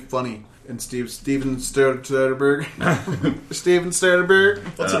really funny. And Steven Soderbergh. Steven Soderbergh.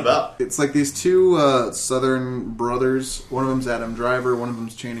 What's it about? It's like these two Southern brothers. One of them's Adam Driver. One of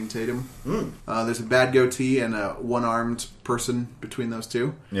them's Channing Tatum. There's a bad goatee and a one-armed person between those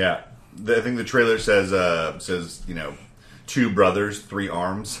two. Yeah. I think the trailer says, you know, 2 brothers, 3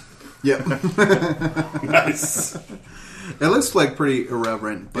 arms. Yep. Nice. It looks like pretty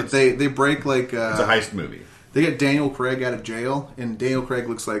irreverent, but they break like... It's a heist movie. They get Daniel Craig out of jail, and Daniel Craig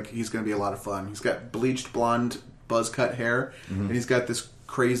looks like he's going to be a lot of fun. He's got bleached blonde, buzz-cut hair, and he's got this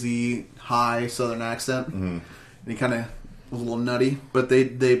crazy, high Southern accent, and he kind of a little nutty. But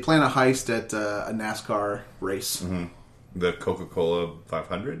they plan a heist at a NASCAR race. The Coca-Cola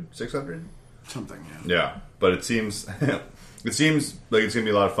 500? 600? Something, yeah. Yeah. But it seems... It seems like it's going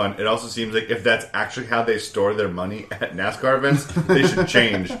to be a lot of fun. It also seems like if that's actually how they store their money at NASCAR events, they should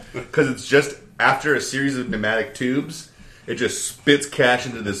change. Because it's just after a series of pneumatic tubes, it just spits cash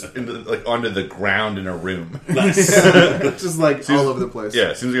onto the ground in a room. Nice. It's just like all over the place. Yeah,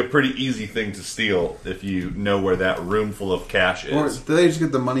 it seems like a pretty easy thing to steal if you know where that room full of cash is. Or they just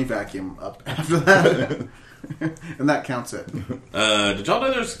get the money vacuum up after that. And that counts it. Did y'all know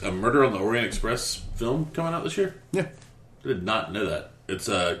there's a Murder on the Orient Express film coming out this year? Yeah. I did not know that. It's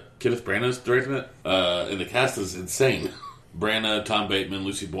Kenneth Branagh's directing it, and the cast is insane. Branagh, Tom Bateman,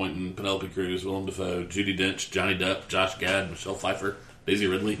 Lucy Boynton, Penelope Cruz, Willem Dafoe, Judi Dench, Johnny Depp, Josh Gad, Michelle Pfeiffer, Daisy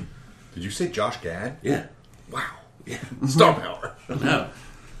Ridley. Did you say Josh Gad? Yeah. Wow. Yeah. Star power. No.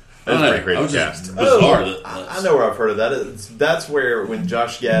 That's a pretty crazy cast. cast. Bizarre. I know where I've heard of that. That's where when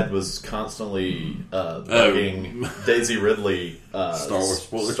Josh Gad was constantly bugging Daisy Ridley Star Wars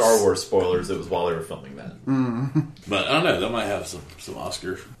spoilers, it was while they were filming that. But I don't know. That might have some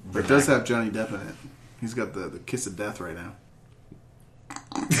Oscar. It does have Johnny Depp in it. He's got the kiss of death right now.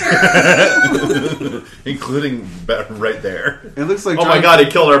 Including right there. It looks like Oh my god, he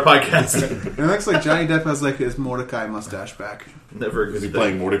killed our podcast. It looks like Johnny Depp has like his Mordecai mustache back. Never a good Is he thing.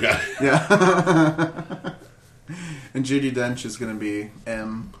 playing Mordecai? Yeah. And Judi Dench is going to be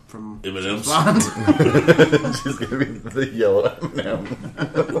M from M&M's. Bond. She's going to be the yellow M&M.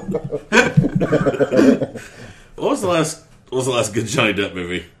 What was the last good Johnny Depp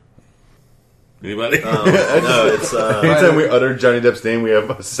movie? Anybody? No, it's Anytime we utter Johnny Depp's name, we have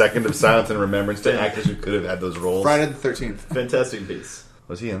a second of silence and remembrance to actors who could have had those roles. Friday the 13th. Fantastic Beasts.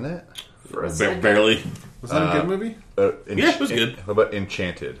 Was he in that? Barely. Was that a good movie? Yeah, it was good. How about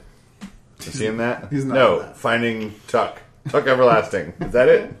Enchanted? Is he in that? He's not No, in that. Finding Tuck. Tuck Everlasting. Is that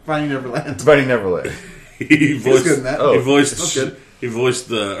it? Finding Neverland. Finding Neverland. He voiced, good in that. He Oh, voiced. that's good. He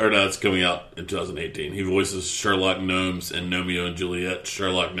voiced it's coming out in 2018. He voices Sherlock Gnomes and Romeo and Juliet.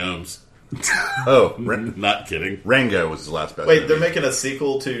 Sherlock Gnomes. Oh, Not kidding. Rango was his last best Wait, movie. they're making a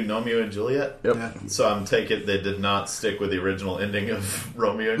sequel to Romeo and Juliet? Yep. Yeah. So I'm taking they did not stick with the original ending of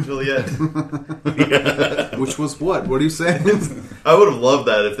Romeo and Juliet. Which was what? What are you saying? I would have loved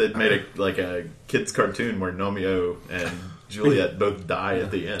that if they'd made a kids cartoon where Romeo and Juliet both die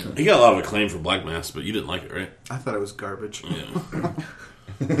at the end. He got a lot of acclaim for Black Mass, but you didn't like it, right? I thought it was garbage. Yeah.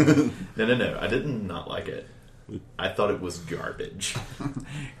 No. I did not like it. I thought it was garbage.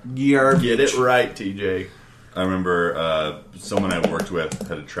 Garbage. Get it right, TJ. I remember someone I worked with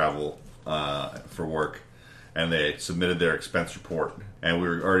had to travel for work, and they submitted their expense report, and we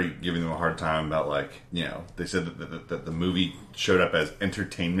were already giving them a hard time about, like, you know, they said that the movie showed up as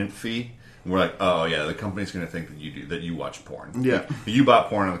entertainment fee, and we're like, oh yeah, the company's going to think that you watch porn. Yeah. Like, you bought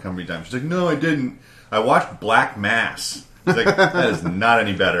porn on the company dime. She's like, no, I didn't. I watched Black Mass. It's like, that is not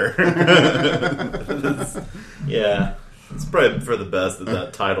any better. Yeah. It's probably for the best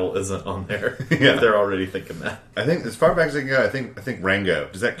that title isn't on there. Yeah. If they're already thinking that. I think as far back as I can go, I think Rango.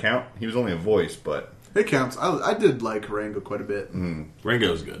 Does that count? He was only a voice, but It counts. I did like Rango quite a bit.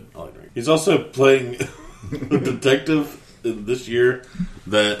 Rango's good. I like Rango. He's also playing a detective this year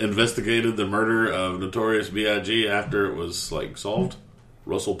that investigated the murder of Notorious B.I.G. after it was, like, solved.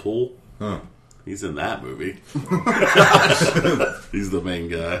 Russell Poole. huh. He's in that movie. He's the main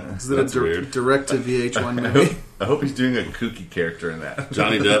guy. Is it That's a weird. direct to VH1 movie? I hope he's doing a kooky character in that.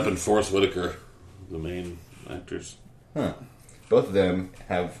 Johnny Depp and Forrest Whitaker, the main actors. Huh. Both of them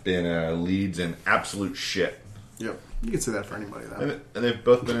have been leads in absolute shit. Yep. You can say that for anybody, though. And they've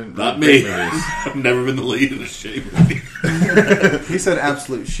both been in Not great me. movies. I've never been the lead in a shitty movie. He said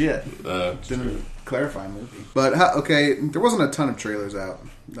absolute shit. Didn't clarify movie. But, okay, there wasn't a ton of trailers out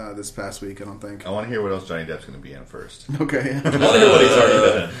this past week, I don't think. I want to hear what else Johnny Depp's going to be in first. Okay. I wonder what he's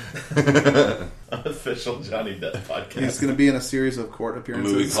already been in. Unofficial Johnny Depp podcast. He's going to be in a series of court A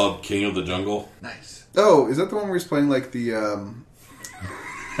appearances. movie called King of the Jungle. Nice. Oh, is that the one where he's playing, like, the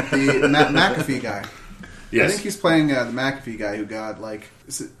McAfee guy? Yes. I think he's playing the McAfee guy who got, like...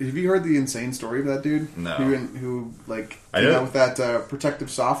 Have you heard the insane story of that dude? No. Who like, I came know. out with that protective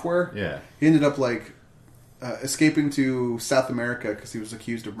software? Yeah. He ended up, like, escaping to South America because he was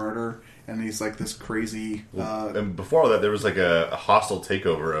accused of murder, and he's, like, this crazy... And before all that, there was like a hostile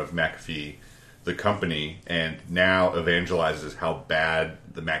takeover of McAfee, the company, and now evangelizes how bad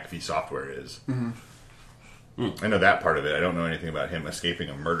the McAfee software is. I know that part of it. I don't know anything about him escaping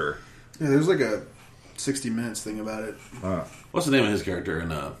a murder. yeah, there's, like, a 60 Minutes thing about it. What's the name of his character in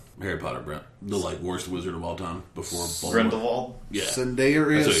Harry Potter, Brent? The, like, worst wizard of all time before Voldemort. Grindelwald? Yeah.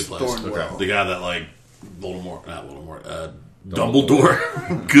 Sendarius That's what he plays. Thornwell. The guy that, like,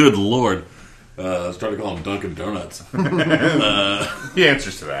 Dumbledore. Good lord. I was trying to call him Dunkin' Donuts. He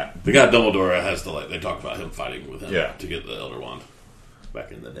answers to that. The guy Dumbledore has to, like, they talk about him fighting with him Yeah. to get the Elder Wand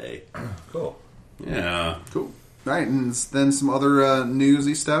back in the day. Cool. Yeah. Cool. Right, and then some other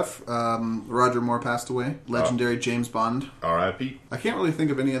newsy stuff. Roger Moore passed away. Legendary James Bond. R.I.P. I can't really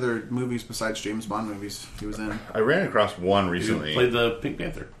think of any other movies besides James Bond movies he was in. I ran across one He recently. played the Pink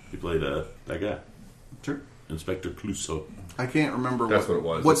Panther. He played that guy, Sure. Inspector Clouseau. I can't remember That's what it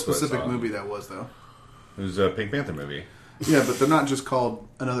was. what That's what I specific saw. movie that was, though. It was a Pink Panther movie. Yeah, but they're not just called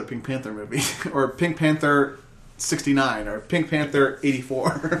another Pink Panther movie. Or Pink Panther 69, or Pink Panther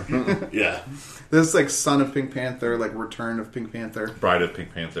 84. Yeah. This is like Son of Pink Panther, like Return of Pink Panther, Bride of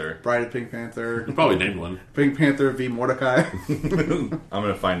Pink Panther. Bride of Pink Panther, He probably named one. Pink Panther v. Mordecai. I'm going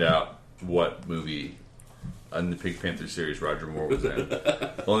to find out what movie in the Pink Panther series Roger Moore was in.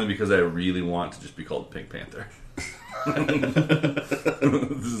 Only because I really want to just be called Pink Panther.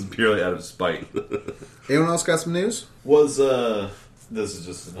 This is purely out of spite. Anyone else got some news? Was, this is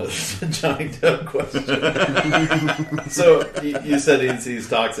just another Johnny Depp question. So, you said he's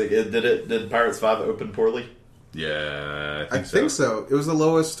toxic. Did Pirates 5 open poorly? Yeah, I think so. It was the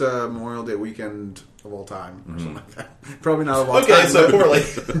lowest Memorial Day weekend of all time, or something like that. Probably not of all time. Okay, so but- poorly.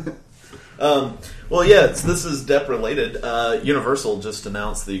 Well, yeah, this is Depp related. Universal just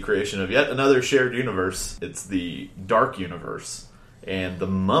announced the creation of yet another shared universe. It's the Dark Universe, and The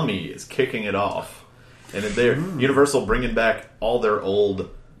Mummy is kicking it off. And they're Universal bringing back all their old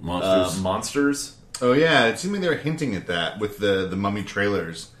monsters. Oh yeah, it seemed like they were hinting at that with the Mummy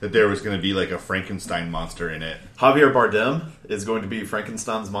trailers, that there was going to be like a Frankenstein monster in it. Javier Bardem is going to be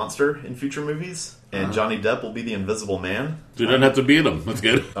Frankenstein's monster in future movies, and Johnny Depp will be the Invisible Man. So you don't have to be in them. That's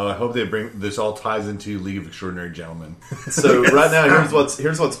good. Oh, I hope they bring this all ties into League of Extraordinary Gentlemen. So right now,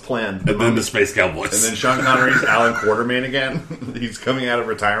 here's what's planned. And then the Space Cowboys. And then Sean Connery's Alan Quartermain again. He's coming out of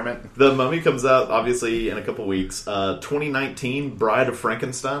retirement. The Mummy comes out obviously in a couple weeks. 2019, Bride of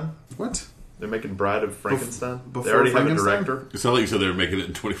Frankenstein. What? They're making Bride of Frankenstein. before They already have a Frankenstein? director. It sounded like you said they were making it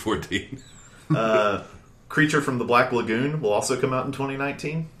in 2014. Creature from the Black Lagoon will also come out in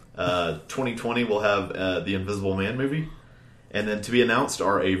 2019. 2020 will have the Invisible Man movie. And then to be announced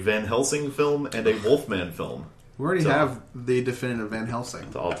are a Van Helsing film and a Wolfman film. We already have the definitive Van Helsing.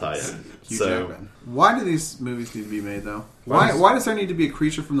 It's all tie in. Hugh So Jackman. Why do these movies need to be made, though? Why does there need to be a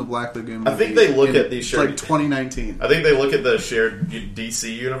Creature from the Black Lagoon movie? I think they look at these shared... like 2019. I think they look at the shared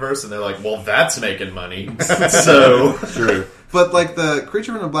DC universe and they're like, well, that's making money. So... True. But, like, the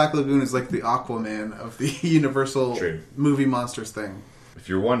Creature from the Black Lagoon is like the Aquaman of the Universal movie monsters thing. If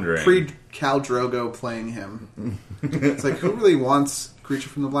you're wondering... Pre-Khal Drogo playing him. It's like, who really wants Creature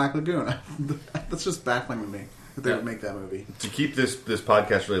from the Black Lagoon? That's just baffling to me that they would make that movie. To keep this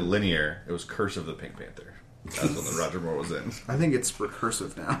podcast really linear, it was Curse of the Pink Panther. That's when the Roger Moore was in. I think it's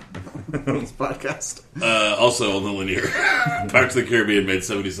recursive now. This podcast. Also on the linear, Pirates of the Caribbean made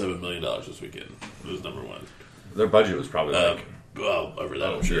 $77 million this weekend. It was number one. Their budget was probably well, over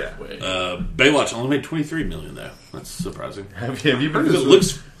that, I'm sure. Yeah. Baywatch only made $23 million though. That's surprising. Have you been? It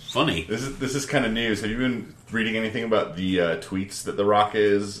looks funny. This is kind of news. Have you been reading anything about the tweets that The Rock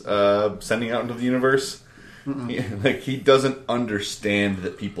is sending out into the universe? He doesn't understand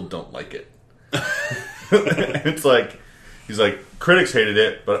that people don't like it. It's like he's like, critics hated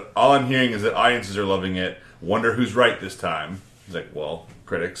it, but all I'm hearing is that audiences are loving it. Wonder who's right this time. He's like, well,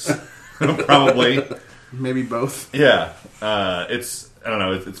 critics, probably. Maybe both. Yeah, it's I don't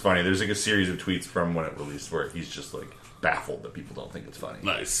know. It's funny. There's like a series of tweets from when it released where he's just like baffled that people don't think it's funny.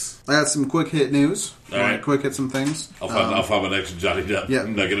 Nice. I got some quick hit news. All right. Quick hit some things. I'll find my next Johnny Depp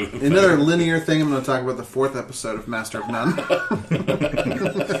negative. Another linear thing. I'm going to talk about the 4th episode of Master of None.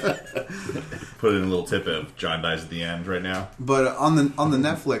 Put in a little tip of John dies at the end right now. But on the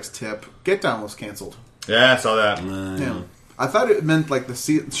Netflix tip, Get Down was canceled. Yeah, I saw that. Yeah. I thought it meant like the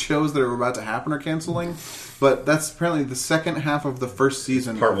shows that are about to happen are canceling, but that's apparently the second half of the first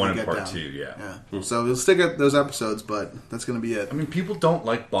season. Part of 1 and Get Part Down. 2, yeah. So we'll stick at those episodes, but that's going to be it. I mean, people don't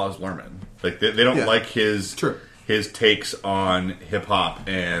like Baz Luhrmann. Like they don't like his takes on hip hop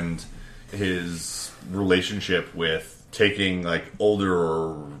and his relationship with taking like older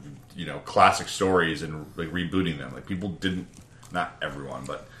or classic stories and like rebooting them. Like people didn't, not everyone,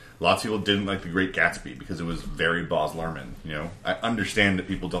 but lots of people didn't like The Great Gatsby because it was very Baz Luhrmann. I understand that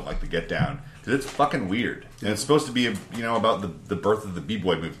people don't like The Get Down because it's fucking weird, and it's supposed to be about the birth of the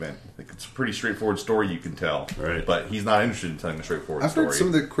b-boy movement. Like it's a pretty straightforward story you can tell, right? But he's not interested in telling a straightforward story. I've heard some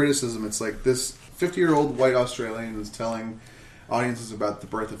of the the criticism. It's like this 50-year-old white Australian is telling audiences about the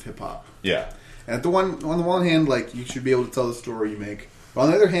birth of hip hop. Yeah, and on the one hand, like you should be able to tell the story you make. But on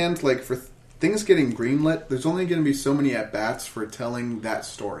the other hand, like for things getting greenlit, there's only going to be so many at-bats for telling that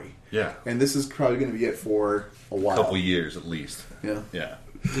story. Yeah. And this is probably going to be it for a while. A couple years, at least. Yeah. Yeah.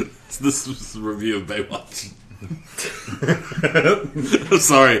 So this was a review of Baywatch.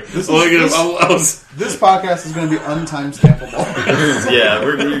 Sorry. This podcast is going to be untimestampable. Yeah,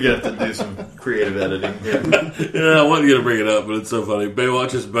 we're going to have to do some creative editing. Yeah, I wasn't going to bring it up, but it's so funny.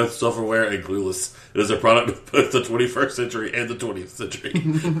 Baywatch is both self-aware and clueless. It is a product of both the 21st century and the 20th century.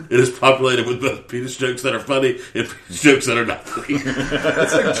 It is populated with both penis jokes that are funny and penis jokes that are not funny.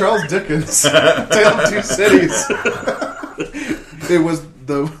 It's like Charles Dickens' Tale of Two Cities. It was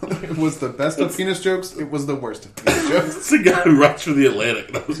the best of penis jokes. It was the worst of penis jokes. It's the guy who writes for The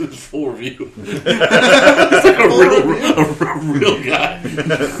Atlantic. That was his full review. It's like a real guy.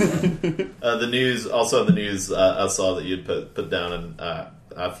 The news, I saw that you'd put down, and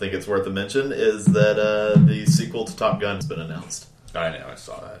I think it's worth a mention, is that the sequel to Top Gun has been announced. I know, I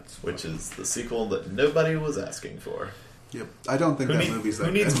saw that. Which is the sequel that nobody was asking for. Yep, I don't think movie's that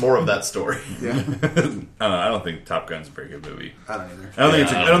good. Who needs good. more of that story? Yeah, I don't think Top Gun's a very good movie. I don't either.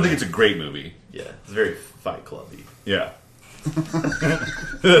 I don't think it's a great movie. Yeah, it's very Fight Club-y. Yeah. That's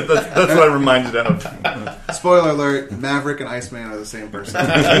what I reminded of. Spoiler alert: Maverick and Iceman are the same person.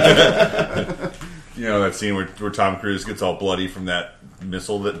 You know that scene where Tom Cruise gets all bloody from that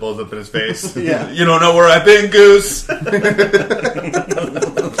missile that blows up in his face? Yeah. You don't know where I've been, Goose!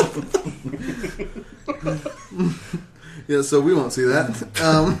 Yeah, so we won't see that.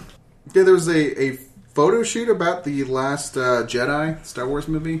 Yeah, there was a photo shoot about the last Jedi Star Wars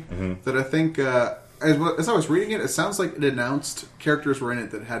movie that I think, as I was reading it, it sounds like it announced characters were in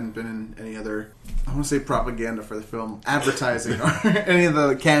it that hadn't been in any other, I want to say propaganda for the film, advertising, or any of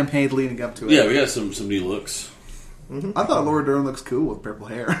the campaign leading up to it. Yeah, we got some new looks. Mm-hmm. I thought Laura Dern looks cool with purple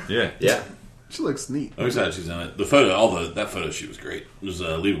hair. Yeah. She looks neat. I'm excited she's on it. The photo, that photo shoot was great. It was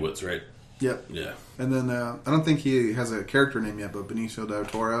Leibowitz, right? Yep. Yeah. And then, I don't think he has a character name yet, but Benicio del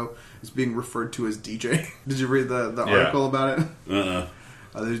Toro is being referred to as DJ. Did you read the article about it?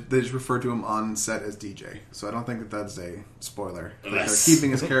 They just refer to him on set as DJ. So I don't think that's a spoiler. They're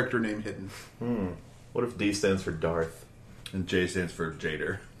keeping his character name hidden. What if D stands for Darth? And J stands for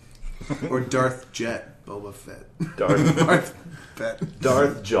Jader. Or Darth Jet, Boba Fett. Darth Fett.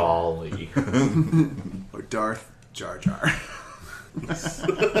 Darth Jolly. Or Darth Jar Jar.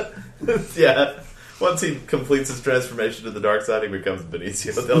 Yeah. Once he completes his transformation to the dark side, he becomes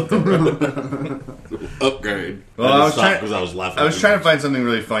Benicio del Toro. Upgrade. Well, I was laughing. I was trying to find something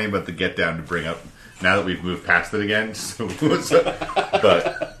really funny about the Get Down to bring up now that we've moved past it again.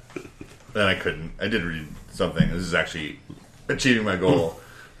 But then I couldn't. I did read something. This is actually achieving my goal.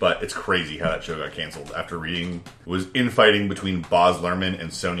 But it's crazy how that show got canceled after reading. It was infighting between Baz Luhrmann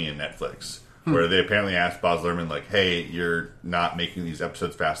and Sony and Netflix. Where they apparently asked Baz Luhrmann, like, hey, you're not making these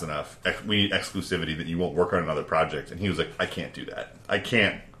episodes fast enough. We need exclusivity that you won't work on another project. And he was like, I can't do that. I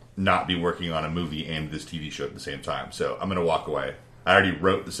can't not be working on a movie and this TV show at the same time. So I'm going to walk away. I already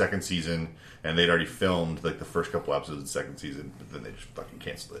wrote the second season, and they'd already filmed like the first couple episodes of the second season, but then they just fucking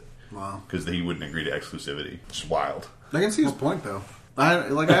canceled it. Wow. Because he wouldn't agree to exclusivity. It's wild. I can see his point, though. I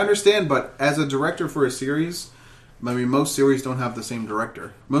understand, but as a director for a series, I mean, most series don't have the same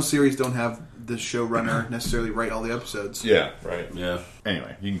director. Most series don't have the showrunner necessarily write all the episodes. Yeah. Right. Yeah.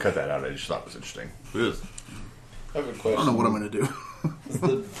 Anyway, you can cut that out. I just thought it was interesting. It is. I have a question. I don't know what I'm going to do.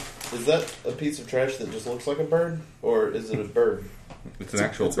 Is that a piece of trash that just looks like a bird? Or is it a bird? It's an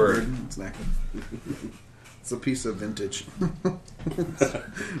actual It's bird. a bird. It's an actual. It's a piece of vintage.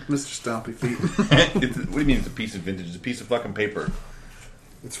 Mr. Stompy Feet. What do you mean it's a piece of vintage? It's a piece of fucking paper.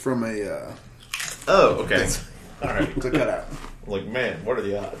 It's from a. Oh, okay. All right. It's a cutout. Like, man, what are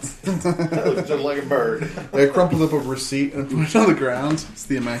the odds? That looks just like a bird. I crumpled up a receipt and put it on the ground. It's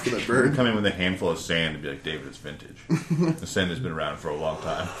the immaculate I'd bird. come in with a handful of sand and be like, David, it's vintage. The sand has been around for a long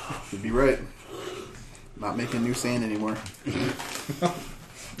time. You'd be right. Not making new sand anymore. You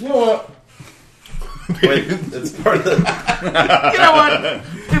know what? Wait, it's part of the... You know what?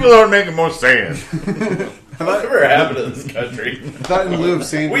 People aren't making more sand. Whatever happened in this country? I thought in lieu of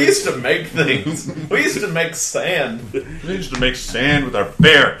sand. We used to make things. We used to make sand. We used to make sand with our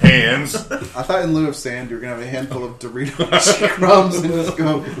bare hands. I thought in lieu of sand, you were going to have a handful of Doritos crumbs and just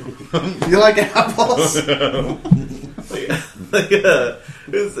go, you like apples? Who's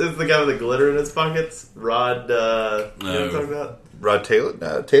the guy with the glitter in his pockets? Rod, you know what I'm talking about? Rod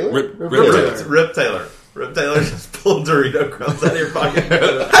Taylor? Taylor? Rip Rip Taylor. Rip Taylor just pulled Dorito crumbs out of your pocket.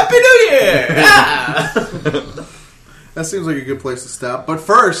 Happy New Year! Ah! That seems like a good place to stop. But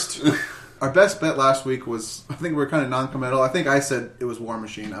first, our best bet last week was, I think we were kind of non-committal. I think I said it was War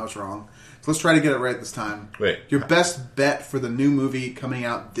Machine. I was wrong. So let's try to get it right this time. Wait. Your best bet for the new movie coming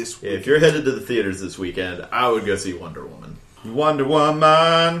out this week. Yeah, if you're headed to the theaters this weekend, I would go see Wonder Woman. Wonder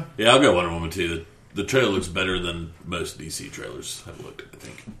Woman. Yeah, I'll go Wonder Woman too. The trailer looks better than most DC trailers have looked, I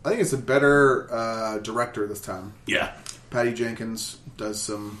think. I think it's a better director this time. Yeah. Patty Jenkins does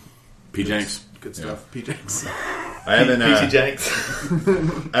some P. Jenks. good stuff. P. Jenks. I haven't. P.T. Jenks.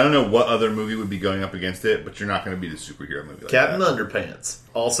 I don't know what other movie would be going up against it, but you're not going to beat a superhero movie like Captain that. Underpants.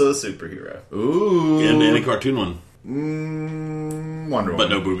 Also a superhero. Ooh. And any cartoon one. Wonder Woman. But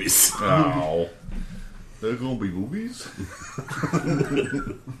no boobies. Oh. There's going to be boobies?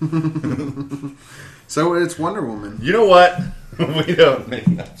 So it's Wonder Woman. You know what? We don't make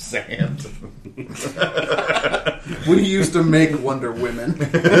enough sand. We used to make Wonder Women.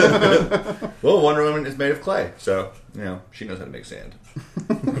 Well, Wonder Woman is made of clay, so, you know, she knows how to make sand.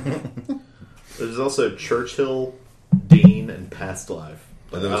 There's also Churchill, Dean, and Past Life.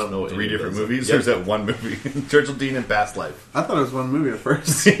 Are I those don't know what three any of different those are. movies? Yep. Or is that one movie? Churchill, Dean, and Past Life. I thought it was one movie at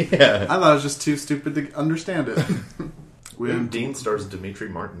first. Yeah. I thought I was just too stupid to understand it. Dean stars Dimitri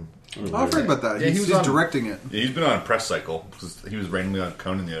Martin. Oh, I've heard about that. Yeah, he's directing it. Yeah, he's been on a press cycle because he was randomly on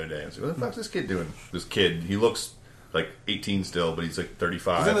Conan the other day. I was like, what the fuck's this kid doing? This kid, he looks like 18 still, but he's like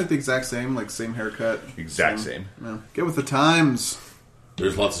 35. Isn't it like the exact same, like same haircut? Exact same. No. Get with the times.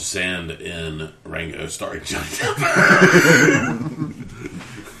 There's lots of sand in Rango starring Johnny Depp.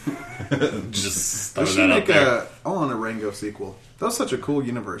 Just throw They should that out make there. I want a Rango sequel. That was such a cool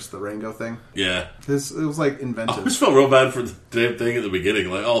universe, the Rango thing. Yeah. It was like I inventive. always felt real bad for the damn thing at the beginning.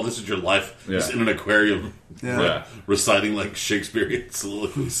 Like, oh, this is your life. Yeah. Just in an aquarium. Yeah. Yeah. Reciting like Shakespearean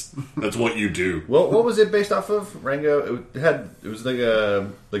soliloquies. That's what you do. Well, what was it based off of? Rango? It was like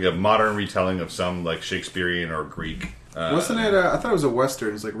a modern retelling of some like Shakespearean or Greek. Wasn't it? I thought it was a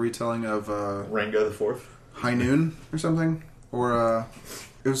Western. It's like retelling of Rango the Fourth. High Noon or something. Or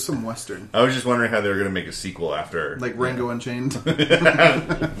it was some Western. I was just wondering how they were going to make a sequel after. Like Rango Unchained. Got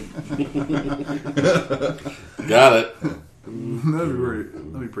it.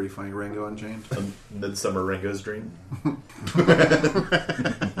 That'd be pretty funny, Rango Unchained. Midsummer Rango's Dream.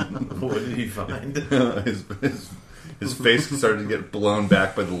 What did he find? his face started to get blown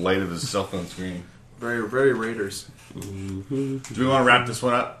back by the light of his cell phone screen. Very, very Raiders. Do we want to wrap this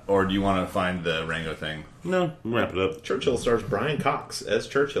one up, or do you want to find the Rango thing? No, wrap it up. Churchill stars Brian Cox as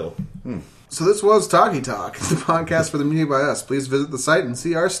Churchill. So this was Talkie Talk, the podcast for the Media by Us. Please visit the site and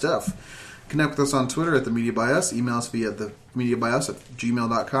see our stuff. Connect with us on Twitter at the Media by Us. Email us via the Media by Us at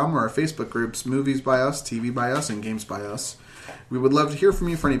gmail.com or our Facebook groups Movies by Us, TV by Us, and Games by Us. We would love to hear from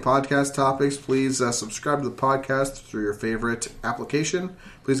you for any podcast topics. Please subscribe to the podcast through your favorite application.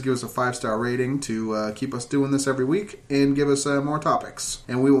 Please give us a 5-star rating to keep us doing this every week and give us more topics.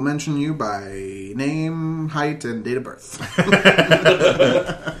 And we will mention you by name, height, and date of birth.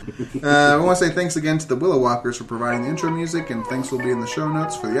 We want to say thanks again to the Willow Walkers for providing the intro music, and thanks will be in the show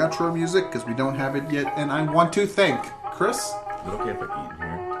notes for the outro music because we don't have it yet. And I want to thank Chris. Is it okay if I eat in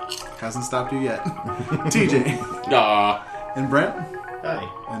here? Hasn't stopped you yet. TJ. Ah. And Brent. Hi.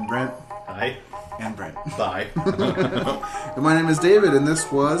 And Brent. Hi. And Brent. Bye. And my name is David, and this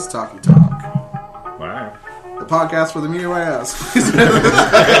was Talkie Talk, Wow. the podcast for the Media by Us.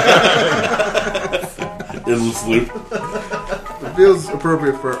 Endless loop. It feels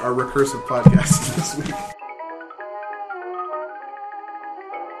appropriate for our recursive podcast this week.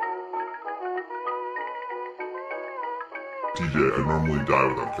 TJ, I normally die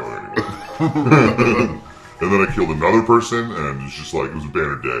without killing anyone. And then I killed another person, and it's just like, it was a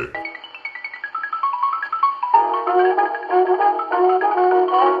banner day.